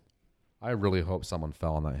out of me. I really hope someone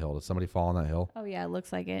fell on that hill. Did somebody fall on that hill? Oh yeah, it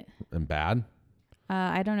looks like it. And bad?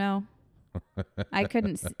 I don't know. I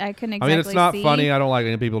couldn't exactly I mean, it's not see. funny. I don't like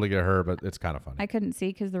any people to get hurt, but it's kind of funny. I couldn't see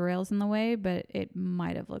because the rail's in the way, but it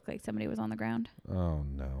might have looked like somebody was on the ground. Oh,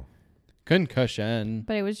 no. Concussion.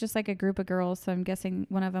 But it was just a group of girls, so I'm guessing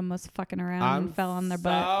one of them was fucking around and fell on their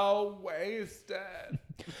butt. so wasted.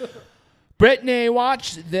 Brittany,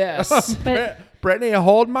 watch this. But Brittany,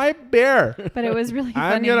 hold my beer. but it was really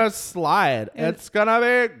I'm funny. going to slide. It's going to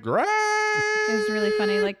be great. It was really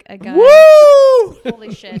funny. A guy. Woo!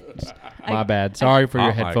 Holy shit. My bad. Sorry for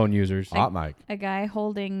your Hot mic. headphone users. Hot mic. A guy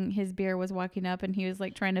holding his beer was walking up and he was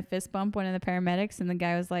trying to fist bump one of the paramedics, and the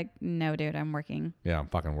guy was like, "No, dude, I'm working." Yeah, I'm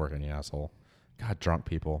fucking working, you asshole. God, drunk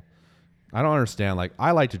people. I don't understand.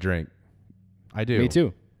 I like to drink. I do. Me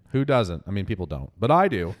too. Who doesn't? I mean, people don't, but I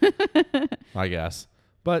do, I guess.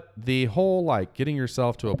 But the whole getting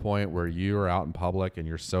yourself to a point where you are out in public and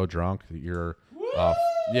you're so drunk that you're,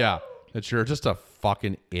 that you're just a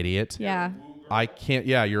fucking idiot. Yeah. I can't.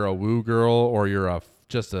 Yeah, you're a woo girl or you're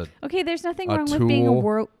just a. Okay, there's nothing A wrong with being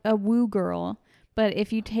tool. a woo girl, but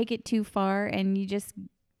if you take it too far and you just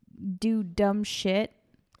do dumb shit.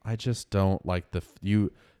 I just don't like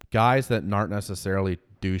you guys that aren't necessarily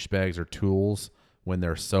douchebags or tools. When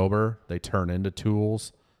they're sober, they turn into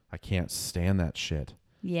tools. I can't stand that shit.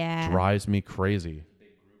 Yeah. Drives me crazy.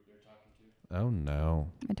 Oh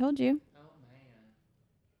no. I told you.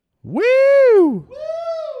 Woo!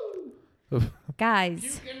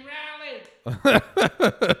 Guys.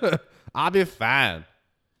 I'll be fine.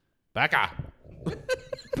 Becca.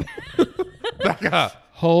 Becca.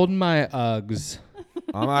 Hold my Uggs.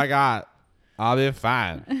 Oh my God. I'll be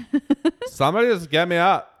fine. Somebody just get me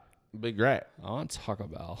up. Be great. on Taco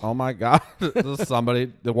Bell. Oh my God.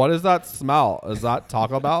 Somebody, what is that smell? Is that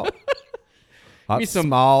Taco Bell? That me some-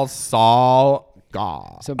 smells so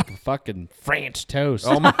God. Some fucking French toast.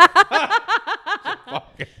 Oh my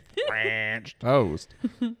fucking French toast.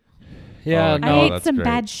 yeah, Oh, no. I ate that's some great.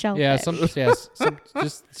 bad shellfish. Yeah,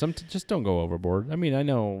 just don't go overboard. I mean, I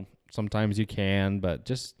know sometimes you can, but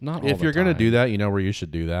just not all If the you're gonna time. do that, you know where you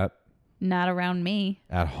should do that? Not around me.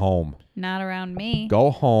 At home. Not around me.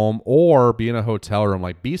 Go home or be in a hotel room.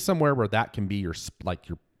 Like be somewhere where that can be your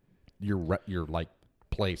like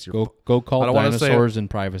place. Your Go I call don't wanna say- dinosaurs in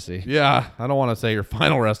privacy. Yeah, I don't want to say your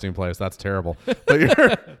final resting place. That's terrible. But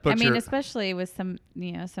I mean, you're- especially with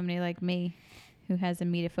somebody like me who has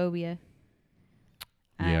emetophobia.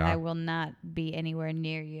 Yeah. I will not be anywhere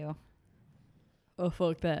near you. Oh,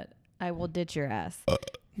 fuck that. I will ditch your ass.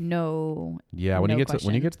 No. yeah, when no you get to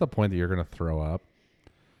when you question. get to the point that you're gonna throw up,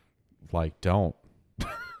 like don't.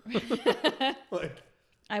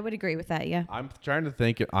 I would agree with that, yeah. I'm trying to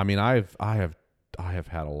think. I mean, I have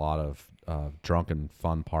had a lot of drunken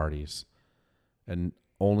fun parties, and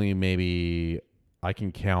only maybe I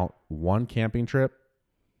can count one camping trip.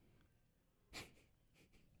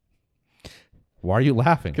 Why are you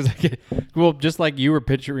laughing? Because just like you were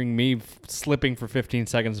picturing me slipping for 15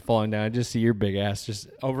 seconds and falling down, I just see your big ass just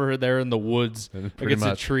over there in the woods Pretty against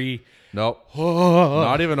much. a tree. Nope.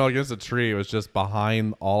 Not even against a tree. It was just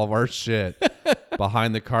behind all of our shit,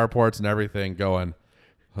 behind the carports and everything going.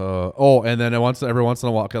 And then every once in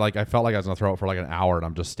a while, like I felt like I was gonna throw up for like an hour, and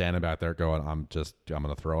I'm just standing back there going, I'm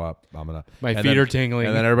gonna throw up. My and feet then- are tingling.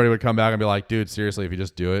 And then everybody would come back and be like, dude, seriously, if you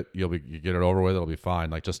just do it, you get it over with. It'll be fine.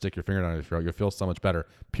 Like just stick your finger down your throat. You'll feel so much better.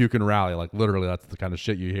 Puke and rally. Like literally, that's the kind of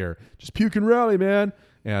shit you hear. Just puke and rally, man.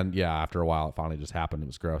 And yeah, after a while, it finally just happened. It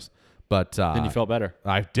was gross. But Then you felt better.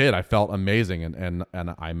 I did. I felt amazing, and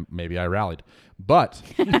I rallied, but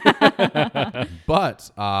I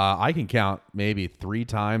can count maybe 3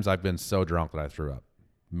 times I've been so drunk that I threw up.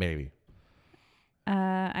 Maybe.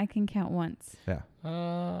 I can count once. Yeah.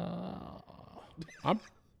 I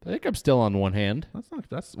think I'm still on one hand.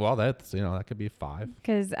 That's that could be 5.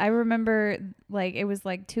 Because I remember, like, it was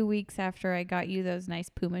like 2 weeks after I got you those nice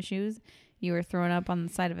Puma shoes. You were throwing up on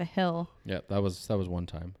the side of a hill. Yeah, that was one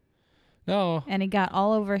time. No, And he got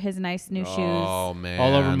all over his nice new shoes. Oh man.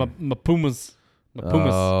 all over my Pumas. My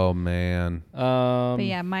Pumas. Oh man. But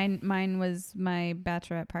yeah, mine was my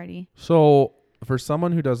bachelorette party. So for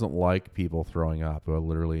someone who doesn't like people throwing up, who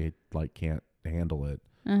literally like can't handle it,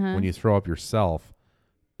 Uh-huh. when you throw up yourself,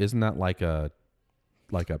 isn't that like a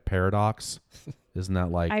paradox? Isn't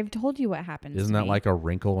that like I've told you what happens. isn't to that me. like a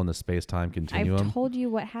wrinkle in the space-time continuum? I've told you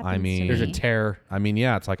what happens. I mean- to There's a me. tear. I mean,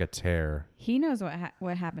 yeah, it's like a tear. He knows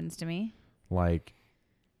what happens to me. Like,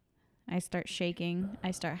 I start shaking.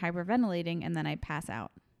 I start hyperventilating, and then I pass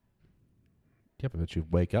out. yeah, but you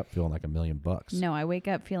wake up feeling like $1 million. No, I wake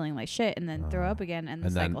up feeling like shit, and then throw up again, and the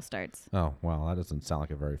And then- cycle starts. Oh, well, that doesn't sound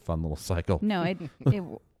like a very fun little cycle. No, it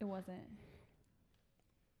wasn't.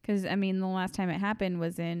 Because I mean, the last time it happened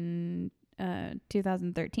was in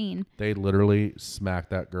 2013. They literally smacked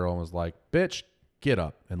that girl and was like, "Bitch, get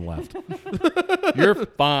up," and left. You're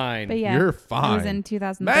fine. But yeah, You're it was fine. in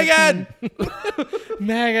 2013. Megan,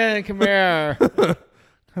 Megan, come here.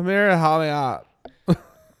 come here, help me out.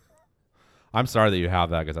 I'm sorry that you have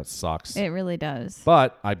that because that sucks. It really does.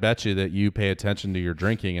 But I bet you that you pay attention to your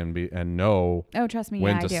drinking and know, Oh, trust me,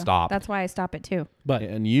 when yeah, to I do. stop. That's why I stop it too. But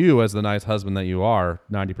and you as the nice husband that you are,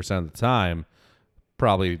 90% of the time,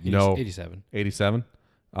 probably know 87. 87.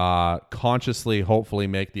 Consciously, hopefully,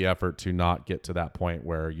 make the effort to not get to that point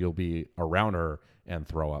where you'll be around her and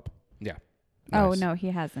throw up. Yeah. Oh Nice. no, he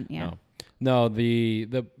hasn't. Yeah. No,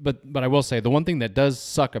 but I will say the one thing that does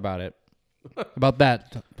suck about it, about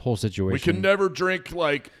that whole situation. never drink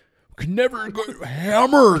like. We can never go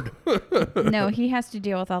hammered. No, he has to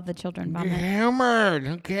deal with all the children vomit. hammered,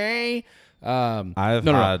 okay? I've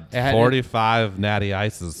No, no, had it had- 45 natty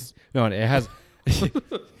ices. No, it has.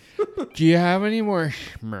 Do you have any more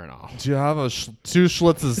Smirnoff? Do you have two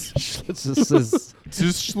schlitzes? This is Two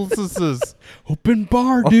schlitzes. open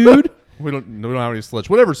bar, dude. We don't have any slitch.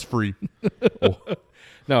 Whatever's free.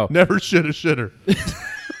 No, Never shit a shitter.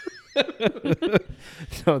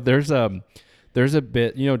 no. There's a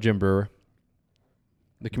bit. You know Jim Brewer,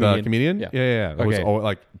 the comedian. The comedian? Yeah. Yeah. It was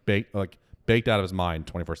Okay. baked out of his mind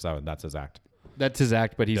 24/7. That's his act. That's his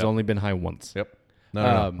act, but he's Yep. only been high once. Yep.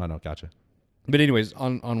 No. I know. Gotcha. But anyways,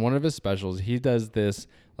 on one of his specials, he does this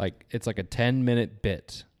it's like a 10-minute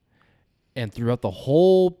bit, and throughout the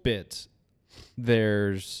whole bit,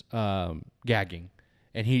 there's gagging,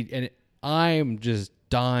 and I'm just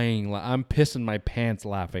dying. I'm pissing my pants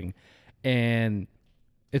laughing, and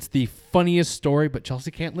It's the funniest story, but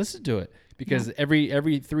Chelsea can't listen to it because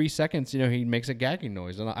every 3 seconds, he makes a gagging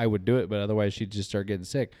noise, and I would do it, but otherwise she'd just start getting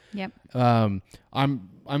sick. Yep. I'm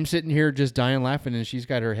sitting here just dying laughing, and she's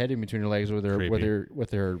got her head in between her legs with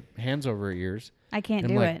her hands over her ears. I can't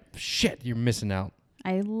And do I'm like, it. Shit, you're missing out.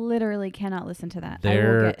 I literally cannot listen to that. I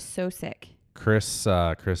There- will get so sick. Chris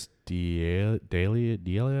D'Elia, Chris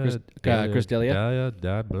D'Elia?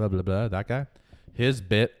 blah blah blah. That guy, his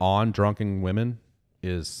bit on drunken women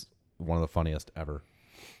is one of the funniest ever.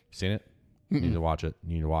 Seen it? You need to watch it.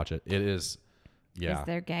 It is, yeah. Is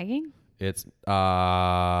there gagging? It's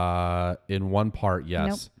in one part, yes.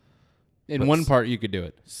 Nope. In one part, you could do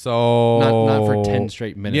it. So Not for 10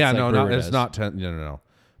 straight minutes. Yeah, like no, Brewer it's does. not 10. No.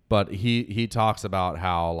 But he talks about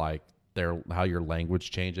how like how your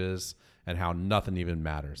language changes and how nothing even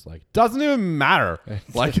matters. Like doesn't even matter.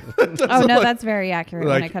 Like Oh no, that's very accurate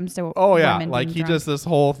when like, it comes to yeah, women like being he drunk. just this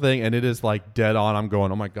whole thing, and it is like dead on. I'm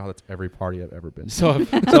going, oh my god, that's every party I've ever been to. So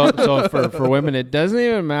for women, it doesn't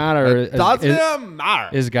even matter. It doesn't even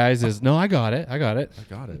matter. Is guys is no, I got it. I got it. I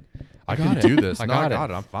got can it. do this. I No, got I it.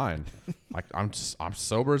 got it. I'm fine. I'm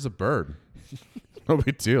sober as a bird. No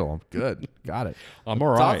big deal. I'm good. Got it. I'm all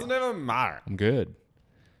right. Doesn't even matter. I'm good.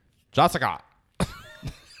 Jessica.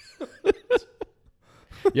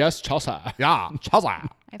 Yes, Chelsea. Yeah. Jessica.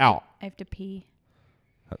 Out. I have to pee.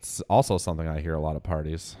 That's also something I hear a lot at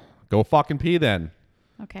parties. Go fucking pee then.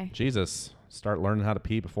 Okay. Jesus. Start learning how to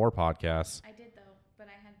pee before podcasts. I did though, but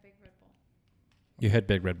I had Big Red Bull. You had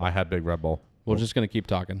Big Red Bull. I had Big Red Bull. We're just gonna keep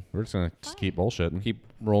talking. We're just going to just keep bullshitting. Keep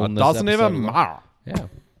rolling. It This doesn't episode even along. matter.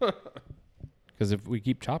 Yeah. Because if we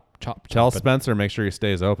keep chop, Tell chopping, Spencer, make sure he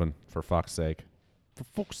stays open, for fuck's sake. for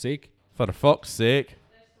fuck's sake. For the fuck's sake.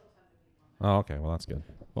 Oh, okay. Well, that's good.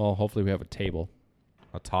 Well, hopefully we have a table.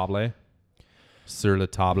 A table. Sur le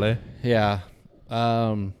table. Yeah.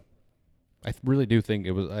 I really do think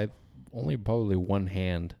it was. I only probably one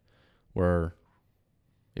hand where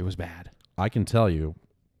it was bad. I can tell you,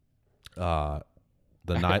 the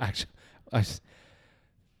night. Actually,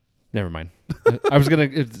 never mind. I was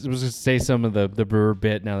gonna say some of the Brewer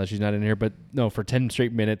bit now that she's not in here, but no, for 10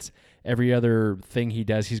 straight minutes, every other thing he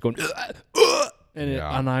does, he's going,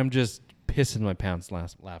 and I'm just pissing my pants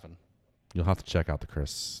laughing. You'll have to check out the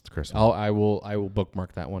Chris. I will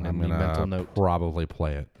bookmark that one I'm in the mental gonna note. probably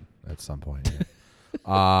play it at some point.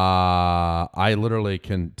 I literally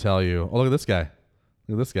can tell you. Oh, look at this guy.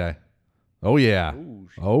 Look at this guy. Oh yeah. Ooh,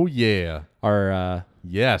 Oh yeah. Our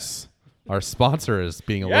Yes. Our sponsor is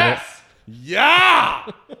being a little. Yeah.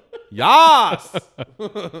 Yes.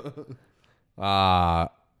 I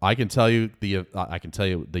can tell you the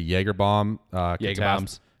Jaeger bomb Jaeger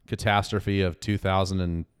bombs. catastrophe of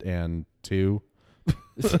 2002.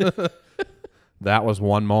 That was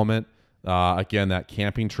one moment. Again, that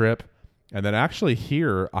camping trip, and then actually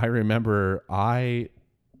here, I remember I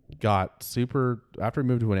got super after we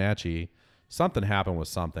moved to Wenatchee. Something happened with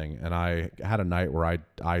something, and I had a night where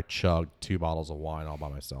I chugged 2 bottles of wine all by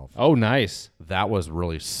myself. Oh, nice. That was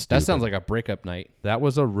really stupid. That sounds like a breakup night. That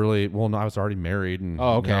was a really no, I was already married, and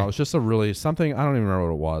Oh, okay. it was just a really something. I don't even remember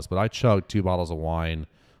what it was, but I chugged 2 bottles of wine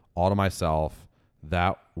all to myself.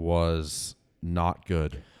 That was not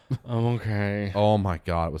good. Okay. Oh my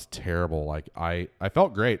god, it was terrible. Like I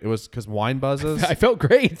felt great. It was because wine buzzes. I felt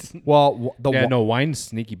great. Well, wine's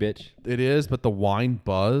sneaky bitch. it is, but the wine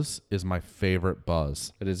buzz is my favorite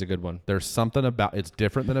buzz. It is a good one. There's something about it's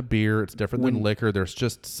different than a beer. It's different than liquor. There's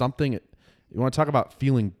just something. You want to talk about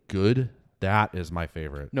feeling good? That is my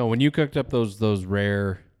favorite. No, when you cooked up those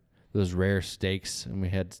rare steaks, and we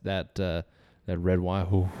had that red wine.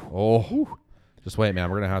 Oh, just wait,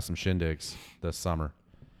 man. We're gonna have some shindigs this summer.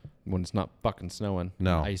 When it's not fucking snowing,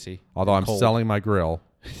 No, and icy. Although I'm cold. selling my grill,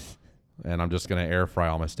 and I'm just gonna air fry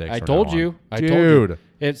all my steaks. I from told now on. you.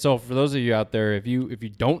 Dude. So for those of you out there, if you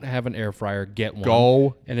don't have an air fryer, get one.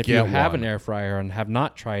 Go And if get you have one. an air fryer and have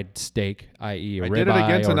not tried steak, i.e. a I did it ribeye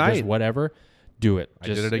again or tonight. just whatever, do it. I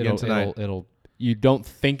did it again tonight. It'll you don't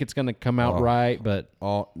think it's gonna come out right, but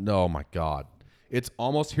Oh no, my god! It's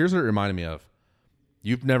almost. Here's what it reminded me of.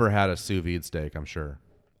 You've never had a sous vide steak, I'm sure.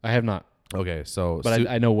 I have not. Okay, so But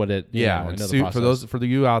I know what it. yeah, I and know the sous, for process. those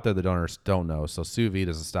you out there that don't know, so sous vide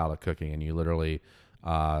is a style of cooking, and you literally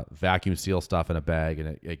vacuum seal stuff in a bag,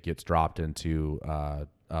 and it gets dropped into a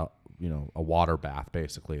water bath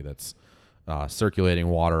basically that's circulating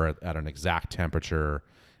water at an exact temperature,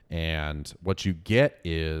 and what you get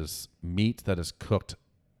is meat that is cooked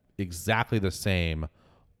exactly the same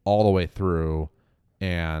all the way through,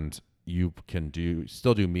 and you can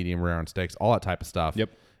still do medium rare on steaks, all that type of stuff. Yep.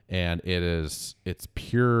 And it's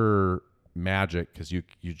pure magic because you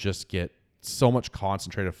just get so much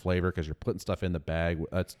concentrated flavor because you're putting stuff in the bag.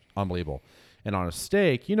 That's unbelievable. And on a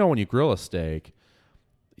steak, you know, when you grill a steak,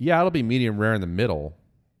 yeah, it'll be medium rare in the middle,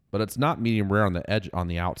 but it's not medium rare on the edge on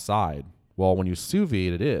the outside. Well, when you sous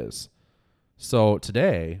vide, it is. So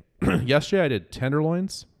today, yesterday I did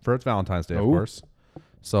tenderloins for it's Valentine's Day, of course.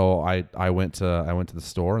 So I went to the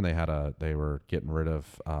store and they were getting rid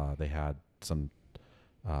of they had some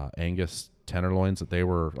Angus tenderloins that they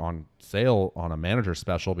were on sale on a manager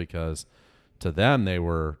special because to them they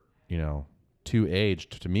were, you know, too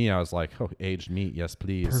aged. To me, I was like, oh, aged meat, yes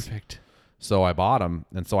please. Perfect. So I bought them,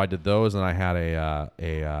 and so I did those, and I had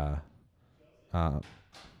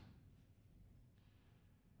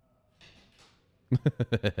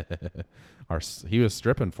he was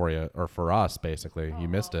stripping for you or for us basically. You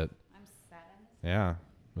missed it. I'm sad. Yeah,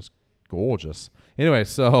 it was gorgeous. Anyway,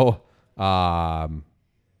 so and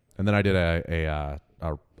then I did a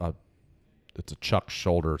it's a chuck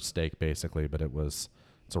shoulder steak basically, but it's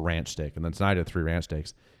a ranch steak, and then tonight I did 3 ranch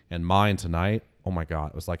steaks, and mine tonight. Oh my God,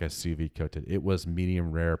 it was like I sous vide cooked it. It was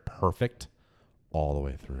medium rare, perfect all the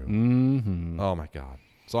way through. Mm-hmm. Oh my God.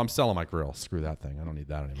 So I'm selling my grill. Screw that thing. I don't need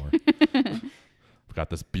that anymore. I've got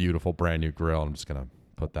this beautiful brand new grill. I'm just going to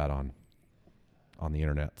put that on the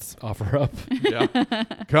internets. Offer up. Yeah.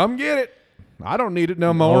 Come get it. I don't need it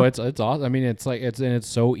no more. Oh, it's awesome. I mean, it's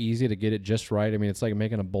so easy to get it just right. I mean, it's like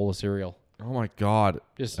making a bowl of cereal. Oh my God.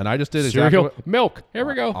 Just and I just did cereal, exactly milk. Here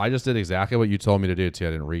we go. I just did exactly what you told me to do too. I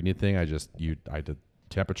didn't read anything. I did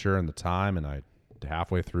temperature and the time, and I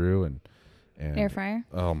halfway through and Air fryer.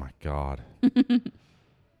 Oh my God.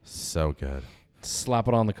 So good. Slap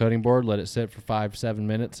it on the cutting board, let it sit for 5-7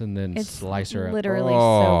 minutes, and then It's slice her up. literally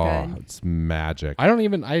so good. It's magic.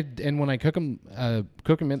 And when I cook them, I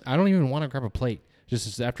don't even want to grab a plate.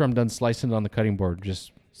 Just after I'm done slicing it on the cutting board,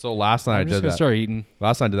 So last night I'm I just did gonna that. start eating.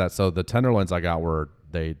 Last night I did that. So the tenderloins I got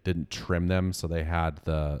they didn't trim them, so they had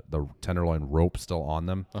the tenderloin rope still on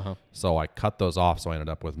them. Uh-huh. So I cut those off, so I ended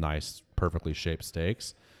up with nice, perfectly shaped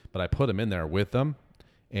steaks. But I put them in there with them,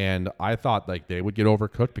 and I thought like they would get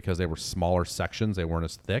overcooked because they were smaller sections; they weren't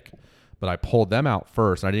as thick. But I pulled them out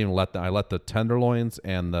first, and I didn't even I let the tenderloins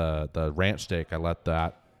and the ranch steak, I let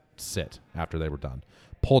that sit after they were done.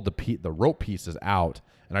 Pulled the rope pieces out,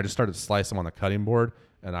 and I just started slicing them on the cutting board.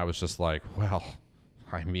 And I was just like, well,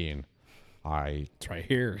 I mean, It's right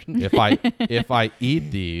here. if I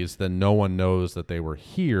eat these, then no one knows that they were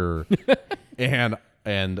here, and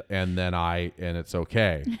it's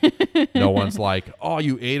okay. No one's like, oh,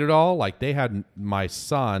 you ate it all. Like my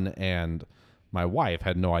son and my wife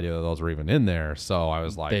had no idea that those were even in there. So I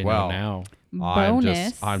was like, They well, know now.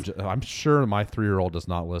 I'm sure my 3-year-old does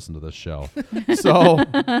not listen to this show, so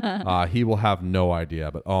he will have no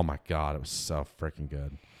idea. But oh my God, it was so freaking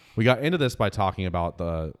good. We got into this by talking about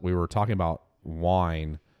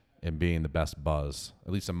wine and being the best buzz.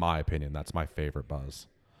 At least in my opinion, that's my favorite buzz.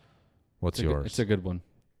 What's yours? It's a good one.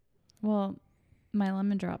 Well, my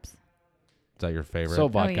lemon drops. Is that your favorite? So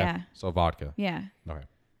vodka. Oh yeah. So vodka. Yeah. Okay.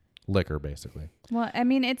 Liquor, basically. Well, I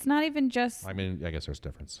mean, it's not even just. I mean, I guess there's a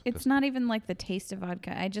difference. It's not even like the taste of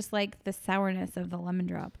vodka. I just like the sourness of the lemon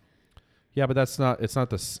drop. Yeah, but it's not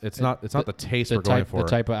the taste we're going for. The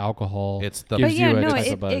type of alcohol. It's the gives But yeah, you a no,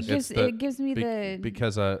 type of buzz. it gives me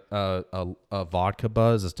because a vodka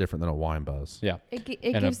buzz is different than a wine buzz. Yeah. it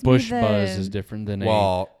And a gives bush me buzz is different than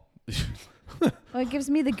Well, it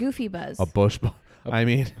gives me the goofy buzz. a bush buzz. I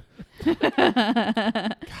mean,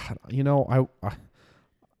 God, you know,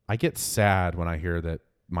 I get sad when I hear that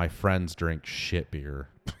my friends drink shit beer.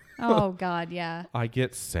 Oh God, yeah. I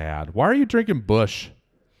get sad. Why are you drinking Bush?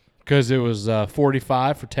 because it was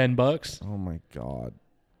 45 for $10. Oh my God,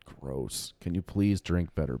 gross! Can you please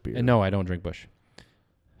drink better beer? And no, I don't drink Bush.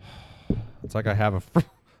 It's like I have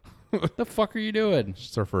The fuck are you doing?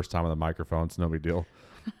 It's our first time on the microphone. It's no big deal.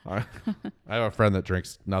 I have a friend that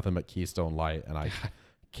drinks nothing but Keystone Light, and I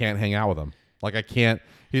can't hang out with him. Like I can't.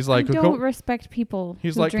 He's like, I don't respect people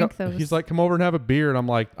who drink those. He's like, come over and have a beer, and I'm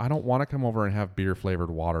like, I don't want to come over and have beer flavored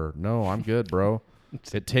water. No, I'm good, bro.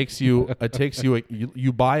 It takes you.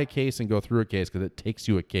 You buy a case and go through a case because it takes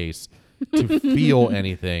you a case to feel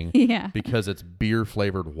anything. Yeah. Because it's beer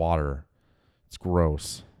flavored water. It's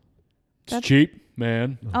gross. It's cheap,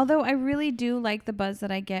 man. Although I really do like the buzz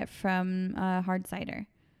that I get from hard cider.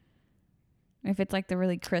 If it's like the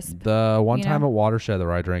really crisp. The one time at Watershed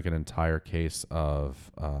there, I drank an entire case of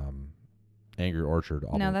Angry Orchard.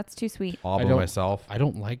 No, that's too sweet. All by myself. I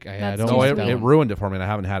don't like. I That's don't. too like sweet. It ruined it for me, and I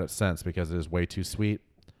haven't had it since because it is way too sweet.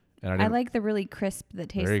 And I like the really crisp that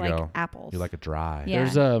tastes There you like go. apples. You like it dry.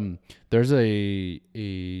 Yeah. There's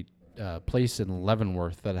a place in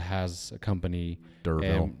Leavenworth that has a company.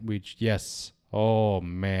 Durville. Yes, Oh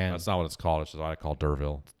man, That's not what it's called. It's just what I call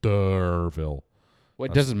Derville. Derville. well,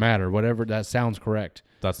 it doesn't matter. Whatever that sounds correct.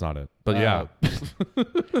 That's not it. But yeah.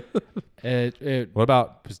 It What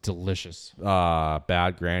about was delicious.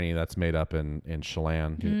 Bad Granny? That's made up in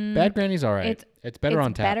Chelan. Bad Granny's all right. It's better it's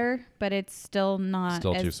on tap. better, but it's still not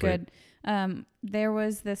Still as too sweet. good. There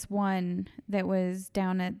was this one that was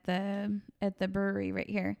down at the brewery right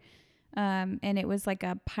here, and it was like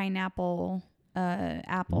a pineapple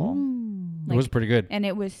apple, It was pretty good. and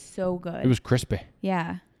it was so good. It was crispy.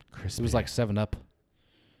 yeah. It was like 7-Up.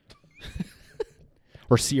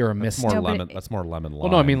 Or Sierra That's Mist. more No, but lemon. That's more lemon lime.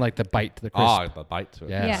 Well, no, I mean like the bite to the crisp. Ah, the bite to it.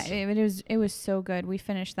 Yeah. Yes. Yeah, it was so good. We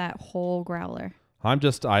finished that whole growler. I'm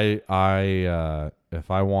just I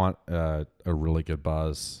if I want a really good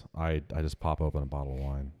buzz, I just pop open a bottle of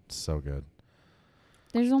wine. It's so good.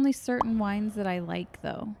 There's only certain wines that I like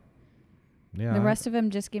though. Yeah. The rest of them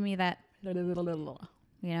just give me that, you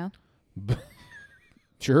know.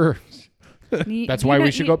 Sure. You- That's you why know-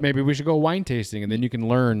 we should you- go. Maybe we should go wine tasting, and then you can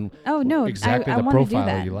learn Oh no, exactly I the wanna do profile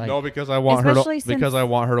that. you like. No, because I want her Especially to because since- I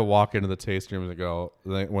want her to walk into the tasting room and go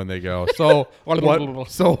when they go. So what?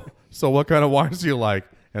 So what kind of wines do you like?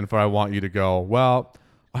 And if I want you to go, well,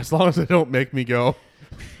 as long as they don't make me go,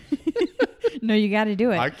 No, you got to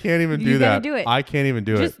do it. I can't even You do gotta that. do it. I can't even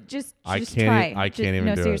do it. Just I just can't. try. I can't even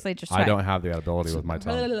no, do seriously, it. just try. I don't have the ability with my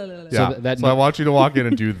tongue. So Yeah. that So I want you to walk in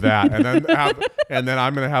and do that, and then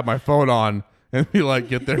I'm gonna have my phone on and be like,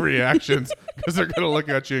 get their reactions because they're gonna look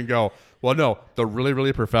at you and go, well, no. The really,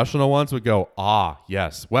 really professional ones would go,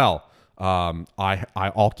 yes. Well,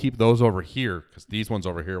 I'll keep those over here because these ones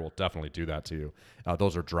over here will definitely do that to you.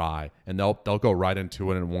 Those are dry, and they'll go right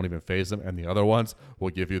into it and it won't even phase them. And the other ones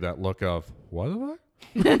will give you that look of what am I?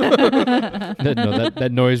 that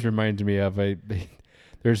noise reminds me of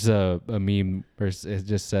there's a meme where it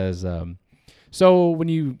just says, so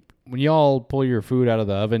when y'all pull your food out of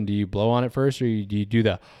the oven, do you blow on it first, or do you do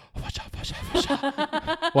the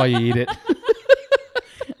while you eat it?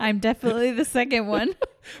 I'm definitely the second one.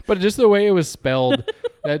 But just the way it was spelled,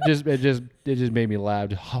 it just made me laugh.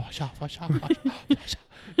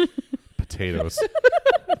 Potatoes.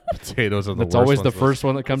 Potatoes are the That's worst always the ones. first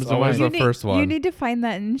one that comes to always mind. the first one. You need to find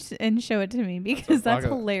that and show it to me because that's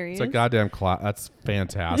hilarious. It's a goddamn that's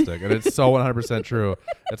fantastic, and it's so 100% true.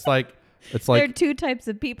 It's like there are two types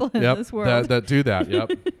of people in yep, this world. that do that.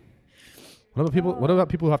 Yep. What about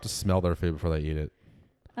people who have to smell their food before they eat it?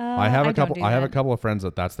 I have a couple. I have a couple of friends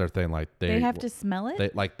that's their thing. Like They have to smell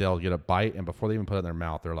it. They'll get a bite, and before they even put it in their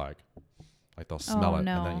mouth, they're like they'll smell it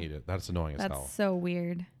no. and then eat it. That's annoying as hell. That's so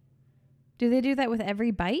weird. Do they do that with every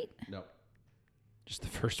bite? No, Just the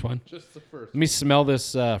first one. just the first. Let me smell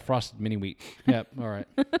this frosted mini wheat. Yep. All right.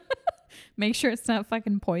 Make sure it's not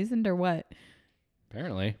fucking poisoned or what?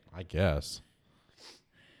 Apparently. I guess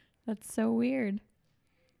That's so weird.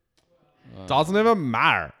 doesn't even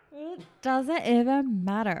matter. Doesn't even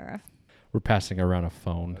matter. We're passing around a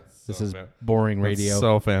phone. This so is bad. boring radio. It's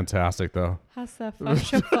so fantastic though.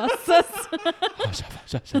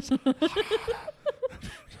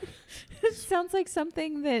 It sounds like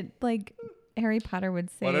something that like Harry Potter would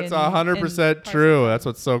say. But it's in 100% true. That's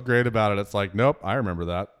what's so great about it. It's like, nope, I remember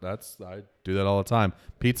that. I do that all the time.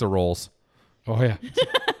 Pizza rolls. Oh yeah.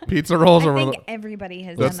 Pizza rolls I are think everybody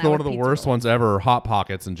has that's done that one of with the pizza worst rolls. ones ever. Hot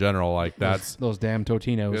Pockets in general, like that's those damn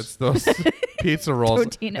Totinos. it's those pizza rolls.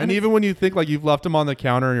 Totinos. And even when you think like you've left them on the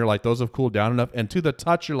counter and you're like, those have cooled down enough, and to the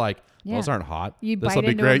touch you're like, those Yeah. aren't hot. You This bite will be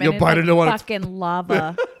into great. them You'll and bite it's into one. like fucking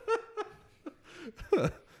lava.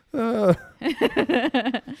 Gotta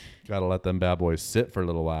let them bad boys sit for a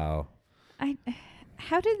little while.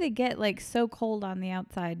 How did they get like so cold on the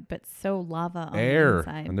outside but so lava on the Air,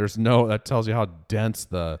 inside? and there's that tells you how dense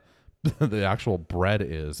the the actual bread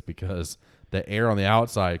is because the air on the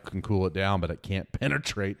outside can cool it down, but it can't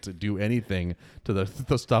penetrate to do anything to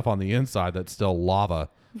the stuff on the inside that's still lava.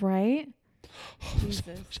 Right?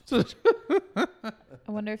 Jesus. I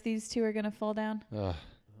wonder if these two are gonna fall down.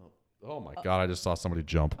 Oh my god! I just saw somebody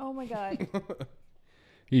jump. Oh my god.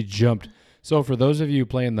 He jumped. So for those of you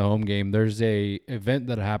playing the home game, there's a event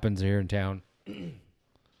that happens here in town,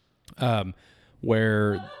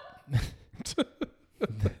 where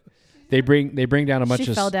they bring down a bunch She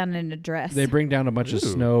of fell down in a dress. they bring down a bunch of Ooh.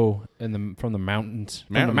 snow from the mountains,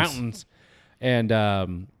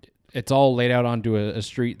 and it's all laid out onto a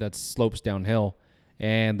street that slopes downhill,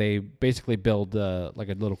 and they basically build like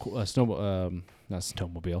a little not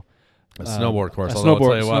snowmobile. A snowboard course. a Although I'll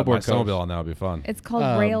tell you snowboard what, my course. snowmobile on that would be fun. It's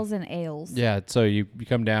called Rails and Ales. Yeah, so you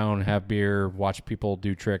come down, have beer, watch people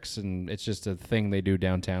do tricks, and it's just a thing they do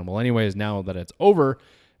downtown. Well, anyways, now that it's over,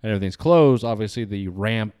 and everything's closed, obviously the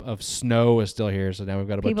ramp of snow is still here. So now we've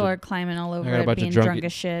got a People bunch are of climbing all I over got a it, bunch of being drunk drunk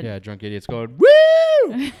as shit. yeah, drunk idiots going,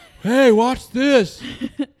 woo! Hey, watch this.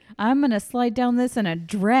 I'm going to slide down this in a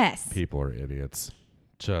dress. People are idiots.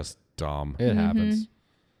 Just dumb. It happens.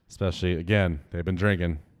 Especially, again, they've been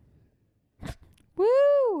drinking.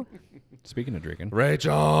 Woo! Speaking of drinking,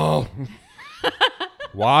 Rachel!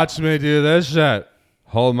 Watch me do this shit.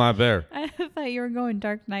 Hold my beer. I thought you were going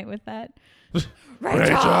Dark Knight with that.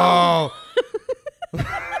 Rachel!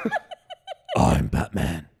 I'm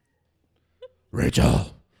Batman.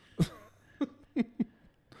 Rachel.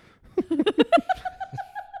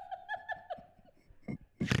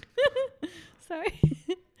 Sorry.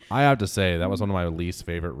 I have to say that was one of my least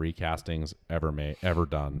favorite recastings ever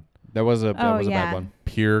done. that was a Oh, bad yeah. one.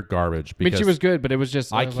 Pure garbage. I mean, Because she was good, but it was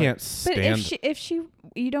just I was can't But stand. if she,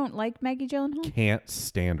 you don't like Maggie Gyllenhaal? Can't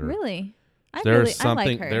stand her. Really? I There's I like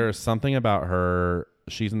something. her. There is something about her.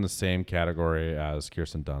 She's in the same category as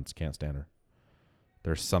Kirsten Dunst. Can't stand her.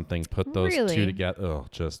 There's something. Put those two Really? together. Oh,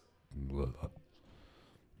 just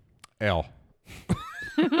L.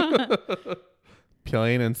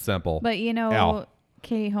 Plain and simple. But Al.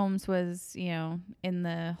 Katie Holmes was, in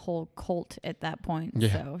the whole cult at that point.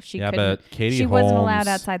 Yeah. So she Yeah, couldn't, but Katie she wasn't allowed Holmes-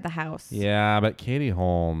 outside the house. Yeah, but Katie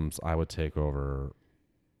Holmes, I would take over.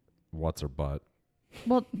 What's her butt?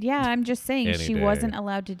 Well, yeah, I'm just saying Any she day. wasn't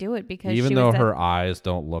allowed to do it because Even she though was her eyes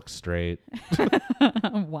don't look straight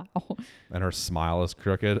wow. and her smile is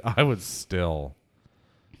crooked, I would still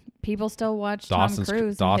People still watch Dawson's Tom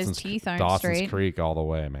Cruise and his teeth aren't Dawson's straight. Creek all the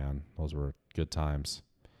way, man. Those were good times.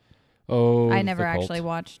 Oh, I never the cult. actually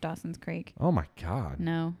watched Dawson's Creek. Oh my god.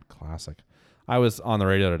 No. Classic. I was on the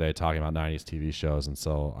radio today talking about 90s TV shows, and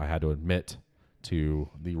so I had to admit to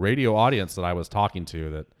the radio audience that I was talking to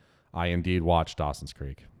that I indeed watched Dawson's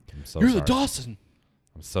Creek. I'm so You're sorry. the Dawson.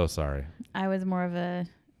 I'm so sorry. I was more of a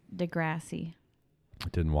Degrassi. I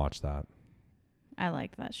didn't watch that. I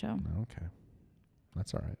liked that show. Okay.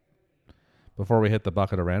 That's all right. Before we hit the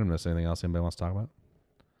bucket of randomness, anything else anybody wants to talk about?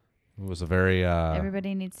 It was a very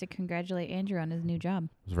Everybody needs to congratulate Andrew on his new job.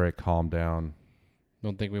 it was very calm down.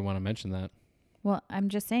 Don't think we want to mention that. Well, I'm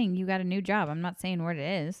just saying you got a new job. I'm not saying what it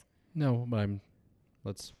is. No, but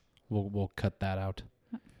we'll cut that out.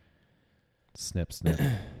 Snip, snip.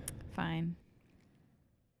 Fine.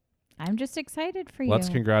 I'm just excited for Let's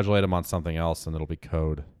you. congratulate him on something else, and it'll be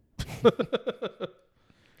code.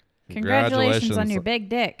 Congratulations on your big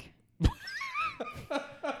dick.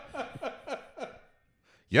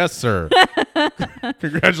 Yes, sir.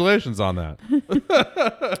 Congratulations on that.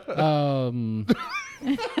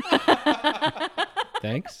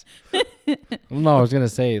 Thanks. No, I was gonna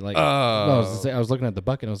say like. no, Oh. I was looking at the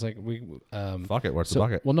bucket. I was like, we. Fuck it. What's So, the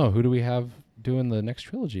bucket? well, no. Who do we have doing the next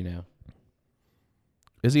trilogy now?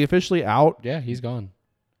 Is he officially out? Yeah, he's gone.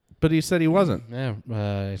 But he said he wasn't. Yeah.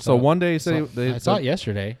 I So saw- one day he said I saw it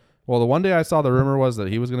yesterday. Well, the one day I saw the rumor was that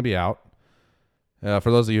he was going to be out. For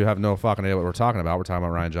those of you who have no fucking idea what we're talking about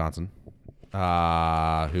Ryan Johnson,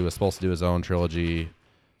 who was supposed to do his own trilogy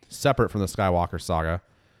separate from the Skywalker saga.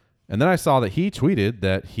 And then I saw that he tweeted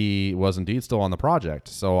that he was indeed still on the project.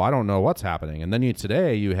 So I don't know what's happening. And then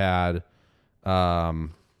today you had,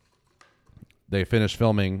 they finished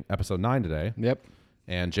filming episode 9 today. Yep.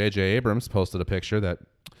 And J.J. Abrams posted a picture that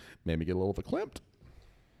made me get a little verklempt.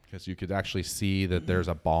 Because you could actually see that there's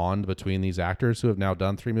a bond between these actors who have now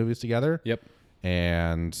done 3 movies together. Yep.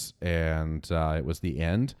 And it was the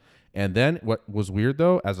end. And then what was weird,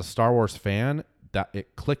 though, as a Star Wars fan, that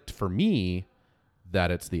it clicked for me that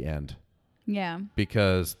it's the end. Yeah.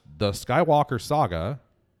 Because the Skywalker saga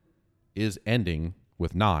is ending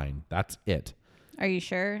with 9. That's it. Are you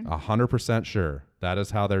sure? 100% sure. That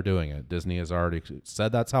is how they're doing it. Disney has already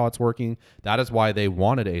said that's how it's working. That is why they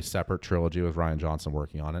wanted a separate trilogy with Rian Johnson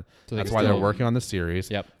working on it. So they That's can why they're still- working on the series.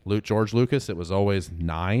 Yep. George Lucas, it was always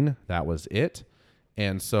 9. That was it.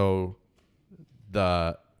 And so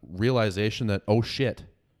the realization that, oh shit,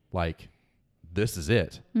 like this is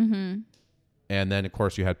it. Mm-hmm. And then, of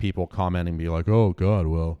course, you had people commenting, be like, oh, God,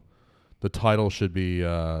 well, the title should be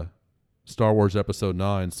Star Wars Episode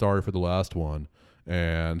 9, sorry for the last one.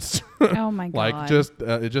 And Oh my god. like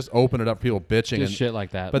it just opened it up for people bitching. Just And, shit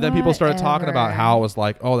like that. but then people started talking about Whatever. how it was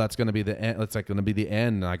like, oh, that's going to be the end. It's like going to be the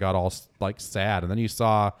end. And I got all like sad. And then you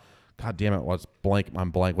saw, God damn it,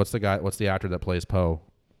 I'm blank. What's the actor that plays Poe?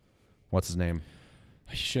 What's his name?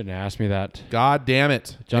 You shouldn't have asked me that. God damn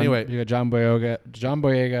it. Anyway, you got John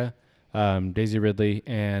Boyega, Daisy Ridley,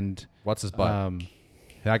 and what's his butt?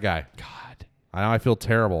 That guy. God. I know I feel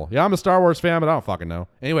terrible. Yeah, I'm a Star Wars fan, but I don't fucking know.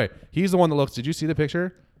 Anyway, he's the one that looks. Did you see the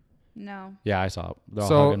picture? No. Yeah, I saw it. They're all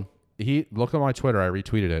So hugging. he look on my Twitter. I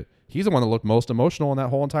retweeted it. He's the one that looked most emotional in that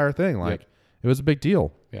whole entire thing. Like, it was a big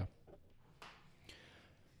deal. Yeah.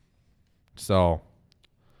 So,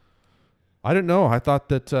 I didn't know. I thought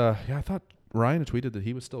that, I thought Ryan tweeted that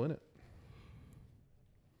he was still in it.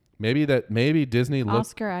 Maybe Disney looked.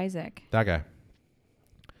 Oscar Isaac. That guy.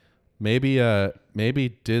 Maybe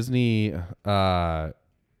Disney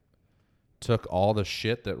took all the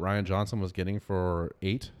shit that Rian Johnson was getting for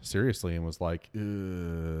 8 seriously and was like,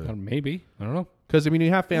 Maybe. I don't know. because I mean, you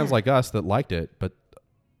have fans like us that liked it,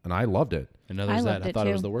 and I loved it. And others that I thought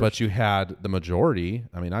it was the worst. But you had the majority.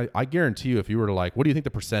 I mean, I guarantee you, if you were to like, what do you think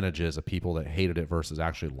the percentage is of people that hated it versus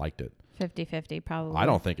actually liked it? 50-50 probably. I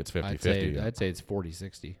don't think it's 50-50. I'd say it's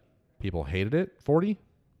 40-60. People hated it 40.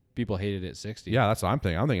 People hated it 60. Yeah, that's what I'm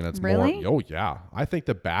thinking. I'm thinking that's Really? more. Oh yeah, I think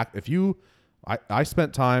I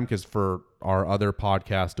spent time because for our other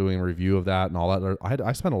podcast doing a review of that and all that.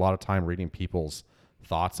 I spent a lot of time reading people's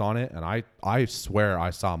thoughts on it, and I swear I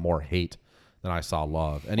saw more hate than I saw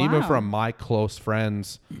love. And even Wow. from my close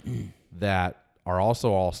friends that are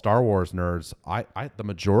also all Star Wars nerds, the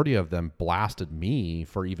majority of them blasted me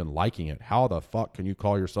for even liking it. How the fuck can you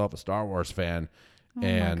call yourself a Star Wars fan? Oh my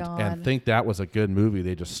and God. think that was a good movie?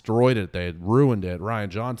 They destroyed it. They had ruined it. Rian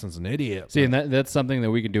Johnson's an idiot. See, and that's something that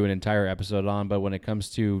we could do an entire episode on. But when it comes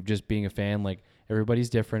to just being a fan, like everybody's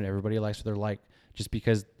different. Everybody likes what they're like. Just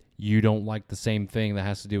because you don't like the same thing that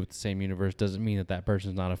has to do with the same universe doesn't mean that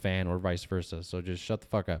person's not a fan or vice versa. So just shut the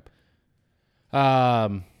fuck up.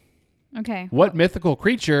 Okay. What mythical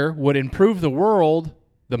creature would improve the world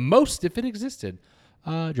the most if it existed?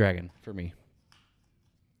 Dragon for me.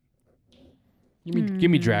 Give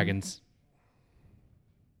me dragons.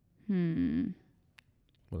 Would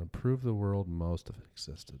improve the world most if it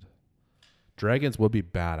existed. Dragons would be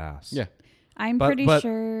badass. Yeah. I'm But- pretty but-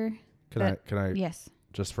 sure. Can I Yes.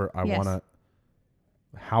 just for I Yes. want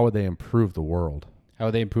to. How would they improve the world? How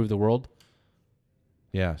would they improve the world?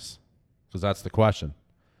 Yes, because that's the question.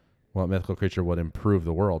 What mythical creature would improve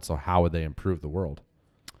the world? So how would they improve the world?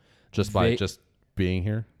 Just by They- just being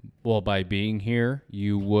here? Well, by being here,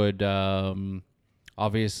 you would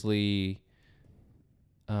obviously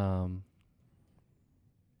have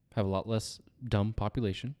a lot less dumb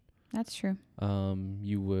population. That's true.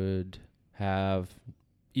 You would have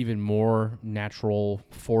even more natural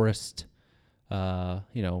forest,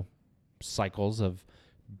 cycles of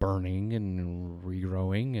burning and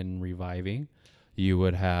regrowing and reviving. You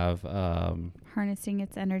would have, Harnessing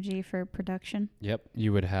its energy for production.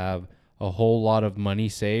 you would have a whole lot of money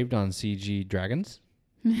saved on CG dragons.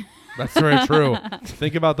 That's very true.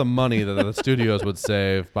 Think about the money that the studios would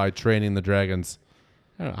save by training the dragons.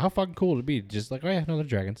 I don't know, how fucking cool would it be? Just like, oh yeah, no, they're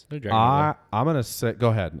dragons. They're dragons. I'm gonna say, go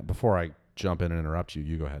ahead before I jump in and interrupt you.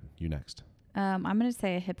 You go ahead. You next. I'm going to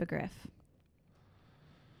say a hippogriff.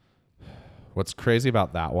 What's crazy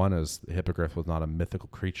about that one is the hippogriff was not a mythical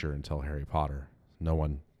creature until Harry Potter. No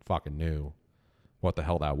one fucking knew what the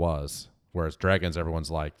hell that was. Whereas dragons,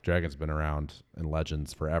 everyone's like, dragons been around in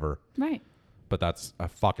legends forever. Right. But that's a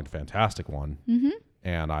fucking fantastic one. Mm-hmm.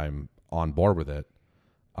 And I'm on board with it.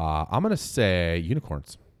 I'm going to say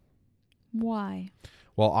unicorns. Why?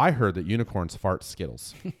 Well, I heard that unicorns fart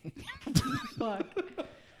Skittles.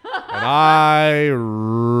 And I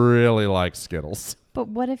really like Skittles. But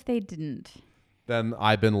what if they didn't? Then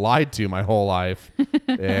I've been lied to my whole life.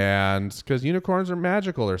 And because unicorns are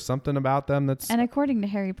magical. There's something about them that's... And according to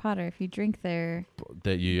Harry Potter, if you drink their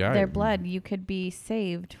blood, you could be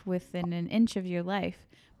saved within an inch of your life,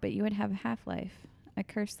 but you would have a half-life, a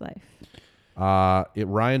cursed life.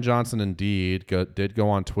 Rian Johnson indeed did go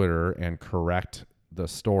on Twitter and correct the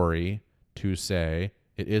story to say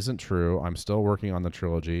it isn't true. I'm still working on the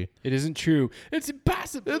trilogy. It isn't true. It's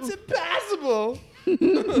impossible. It's impossible.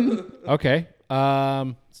 Okay.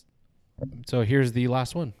 So here's the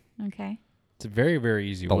last one. Okay. It's a very, very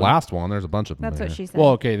easy The one. last one, there's a bunch of them. That's what there. she said. Well,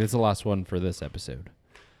 okay, this is the last one for this episode.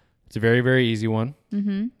 It's a very, very easy one.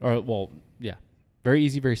 Mm-hmm. Or, well, yeah. Very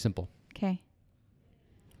easy, very simple. Okay.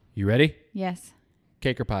 You ready? Yes.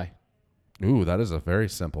 Cake or pie? Ooh, that is a very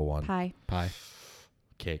simple one. Pie. Pie.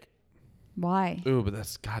 Cake. Why? Ooh, but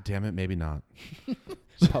that's, God damn it, maybe not.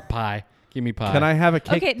 Pie. Give me pie. Can I have a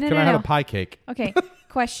cake? Okay, no, Can no, I have no. a pie cake? Okay.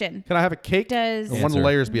 Question. Can I have a cake? Does And one of the Answer.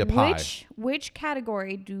 layers be a pie? which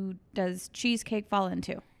category does cheesecake fall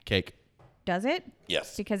into? Cake. Does it?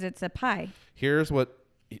 Yes. Because it's a pie. Here's what.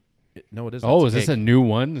 No, it isn't. Oh, It's is this a cake. new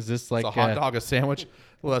one? Is this like It's a hot dog, a sandwich?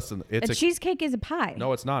 Listen, it's A cheesecake is a pie.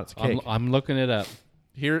 No, it's not. It's a cake. I'm looking it up.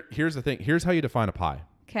 Here's the thing. Here's how you define a pie.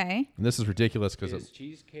 Okay. And this is ridiculous because Is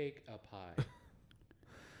cheesecake a pie?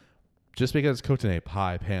 just because it's cooked in a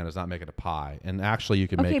pie pan does not make it a pie. And actually, you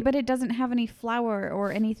can Okay, make. but it doesn't have any flour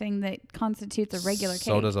or anything that constitutes a regular cake.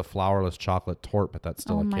 So does a flourless chocolate torte, but that's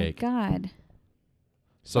still oh a my cake. God.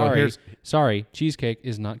 So here's sorry, cheesecake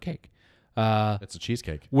is not cake. it's a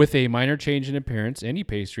cheesecake. With a minor change in appearance, any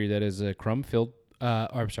pastry that is a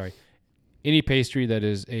any pastry that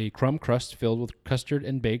is a crumb crust filled with custard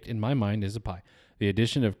and baked, in my mind, is a pie. The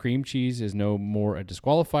addition of cream cheese is no more a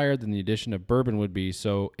disqualifier than the addition of bourbon would be.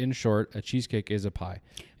 So, in short, a cheesecake is a pie.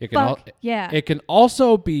 It can yeah. It can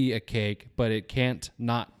also be a cake, but it can't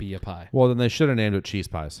not be a pie. Well, then they should have named it cheese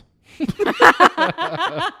pies.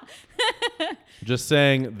 Just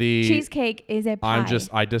saying the cheesecake is a pie.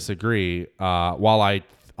 I disagree. While I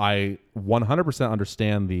 100%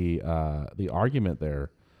 understand the argument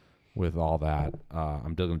there with all that,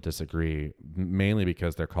 I'm going to disagree mainly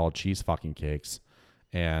because they're called cheese fucking cakes,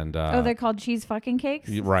 and they're called cheese fucking cakes,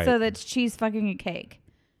 right? So that's cheese fucking a cake.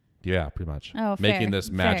 Yeah, pretty much. Oh, making fair,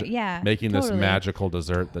 this magic, yeah, making totally. this magical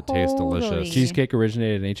dessert that tastes delicious. Totally. Cheesecake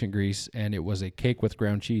originated in ancient Greece, and it was a cake with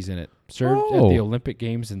ground cheese in it, served at Oh. the Olympic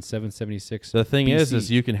Games in 776. The thing BC.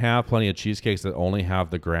 is you can have plenty of cheesecakes that only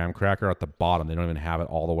have the graham cracker at the bottom. They don't even have it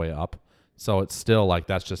all the way up. So it's still like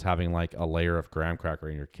that's just having like a layer of graham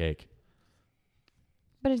cracker in your cake.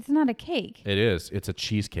 But it's not a cake. It is. It's a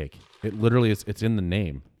cheesecake. It literally is. It's in the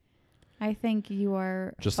name. I think you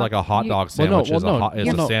are Just like a hot dog sandwich is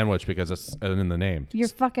a sandwich because it's in the name. You're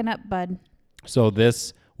fucking up, bud. So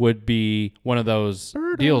this would be one of those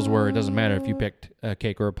deals where it doesn't matter if you picked a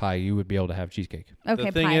cake or a pie, you would be able to have cheesecake. Okay,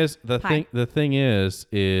 The thing pie. is, Pie. the thing is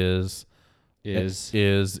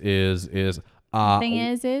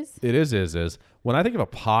when I think of a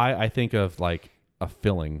pie, I think of like a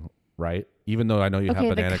filling, right? Even though I know you have okay,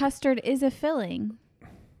 banana, the custard is a filling.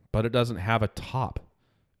 but it doesn't have a top.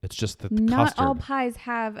 It's just the Not custard. all pies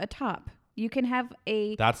have a top. You can have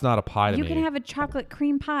a That's not a pie to you me. can have a chocolate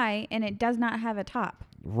cream pie and it does not have a top.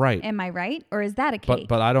 right. Am I right? Or is that a cake?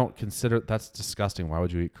 But I don't consider that's disgusting. Why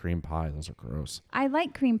would you eat cream pie? Those are gross. I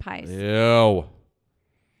like cream pies. Ew.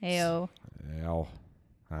 Ew. Ew.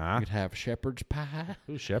 Huh? You could have shepherd's pie.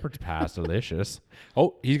 Ooh, shepherd's pie is delicious.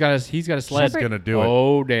 Oh, he's got a sled. She's gonna do it.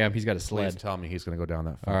 Oh, damn, he's got a Please sled. tell me he's gonna go down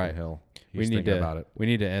that fucking All right. hill. We He's need thinking to about it. We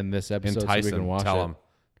need to end this episode Entice so we can him. watch Tell it. him.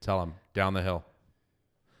 Tell him down the hill.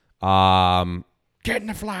 Get in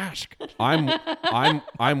the flask.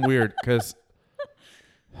 I'm weird because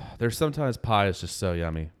there's sometimes pie is just so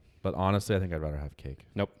yummy. But honestly, I think I'd rather have cake.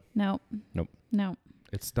 Nope. No. Nope. No.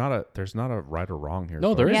 It's not a. There's not a right or wrong here.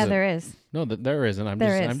 No, there folks. Yeah, isn't. there is. No, there isn't.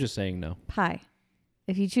 There I'm is. just saying no. Pie.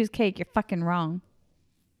 If you choose cake, you're fucking wrong.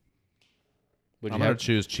 Would I'm you gonna have?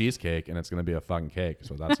 choose cheesecake, and it's gonna be a fucking cake.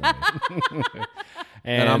 So that's gonna be.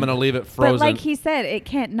 And and I'm gonna leave it frozen. But like he said, it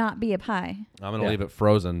can't not be a pie. I'm gonna Yeah. leave it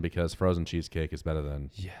frozen because frozen cheesecake is better than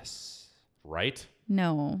Yes. right.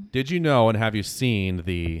 No. Did you know and have you seen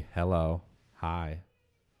the hello, hi?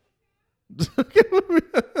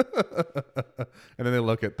 And then they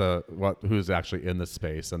look at who's actually in the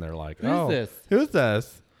space and they're like, Who's this? Who's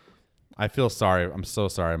this? I feel sorry. I'm so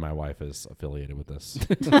sorry my wife is affiliated with this.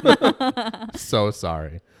 So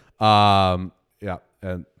sorry. Yeah.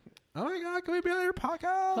 And oh my God, can we be on your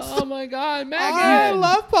podcast? Oh my God, Megan! I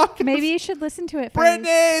love podcasts. Maybe you should listen to it first.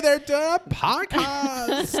 Brittany, they're doing a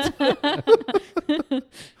podcast.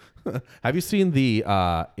 Have you seen the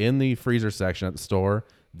in the freezer section at the store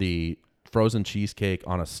the frozen cheesecake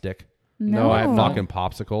on a stick? No, I have not. Fucking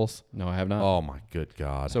popsicles. No, I have not. Oh my good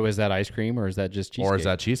God. So is that ice cream or is that just cheesecake? Or is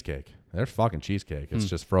that cheesecake? They're fucking cheesecake. It's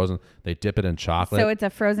just frozen. They dip it in chocolate. So it's a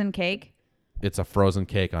frozen cake. It's a frozen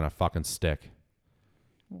cake on a fucking stick.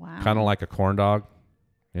 Wow. Kind of like a corn dog,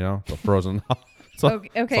 you know, the frozen. It's a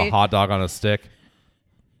Okay. hot dog on a stick.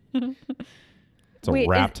 It's a Wait,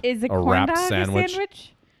 wrapped, is a a corn wrapped dog sandwich. a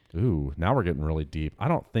sandwich? Ooh, now we're getting really deep. I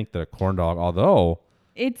don't think that a corn dog, although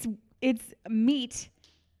It's meat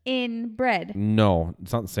in bread. no,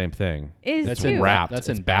 it's not the same thing. Is That's too. in Wrapped. That's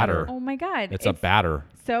It's in batter. Oh my God. It's a batter.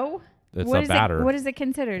 So? It's What a is batter. what is it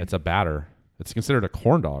considered? It's a batter. It's considered a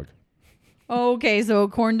corn dog. Okay, so a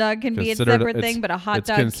corn dog can be a Considered- separate it's- thing, but a hot it's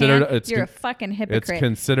dog considered- can't. it's You're con- a fucking hypocrite. It's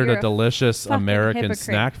considered You're a delicious fucking American hypocrite.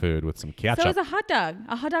 snack food with some ketchup. So is a hot dog.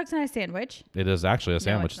 A hot dog's not a sandwich. It is actually a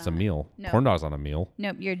sandwich. it's It's a not. meal. No. Corn dog's not a meal.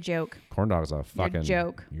 Nope, you're a joke. Corn dog's a fucking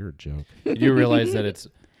joke. You're a joke. You realize that it's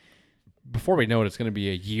before we know it, it's going to be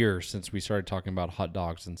a year since we started talking about hot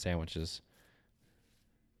dogs and sandwiches.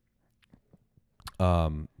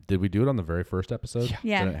 Did we do it on the very first episode?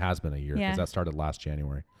 Yeah. Then it has been a year because Yeah. that started last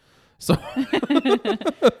January. So,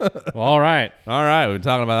 Well, all right. all right, we've been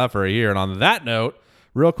talking about that for a year. And on that note,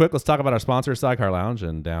 real quick, let's talk about our sponsor, Sidecar Lounge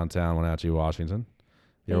in downtown Wenatchee, Washington.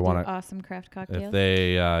 They You ever do want to? awesome craft cocktails. If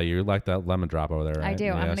they, you like that lemon drop over there, right? I do.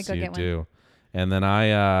 I'm gonna Yes, go you get one. do. And then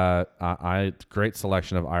I great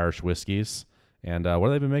selection of Irish whiskeys. And what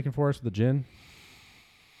have they been making for us with the gin?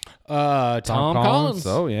 Tom Collins.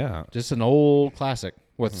 Oh yeah, Just an old classic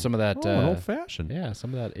with some of that. an old fashioned. Yeah,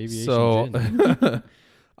 some of that aviation So, gin.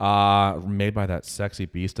 made by that sexy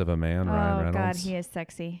beast of a man, Ryan Oh Reynolds. God, he is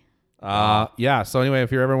sexy. Yeah. So anyway,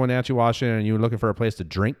 if you're ever in Wenatchee, Washington, and you're looking for a place to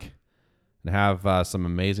drink and have some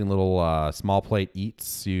amazing little small plate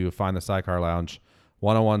eats, you find the Sidecar Lounge,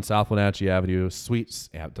 101 South Wenatchee Avenue, Suites.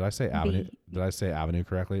 Yeah, did I say Avenue? Did I say Avenue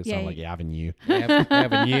correctly? It Yeah, sounded like Avenue.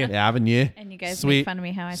 Avenue. Avenue. And you guys Sweet. make fun of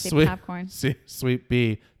me how I say Sweet. popcorn. Sweet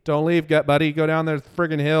B. Don't leave, buddy. Go down the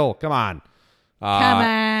friggin' hill. Come on. Come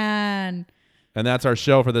on. And that's our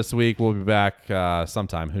show for this week. We'll be back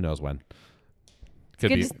sometime. Who knows when? Could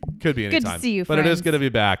Good be to- could be good to anytime. see you, but it is friends. good to be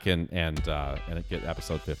back and get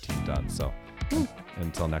episode 15 done. So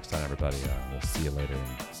until next time, everybody, we'll see you later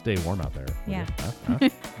and stay warm out there. Yeah.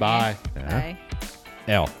 Bye. Yeah. Bye.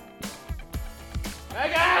 L.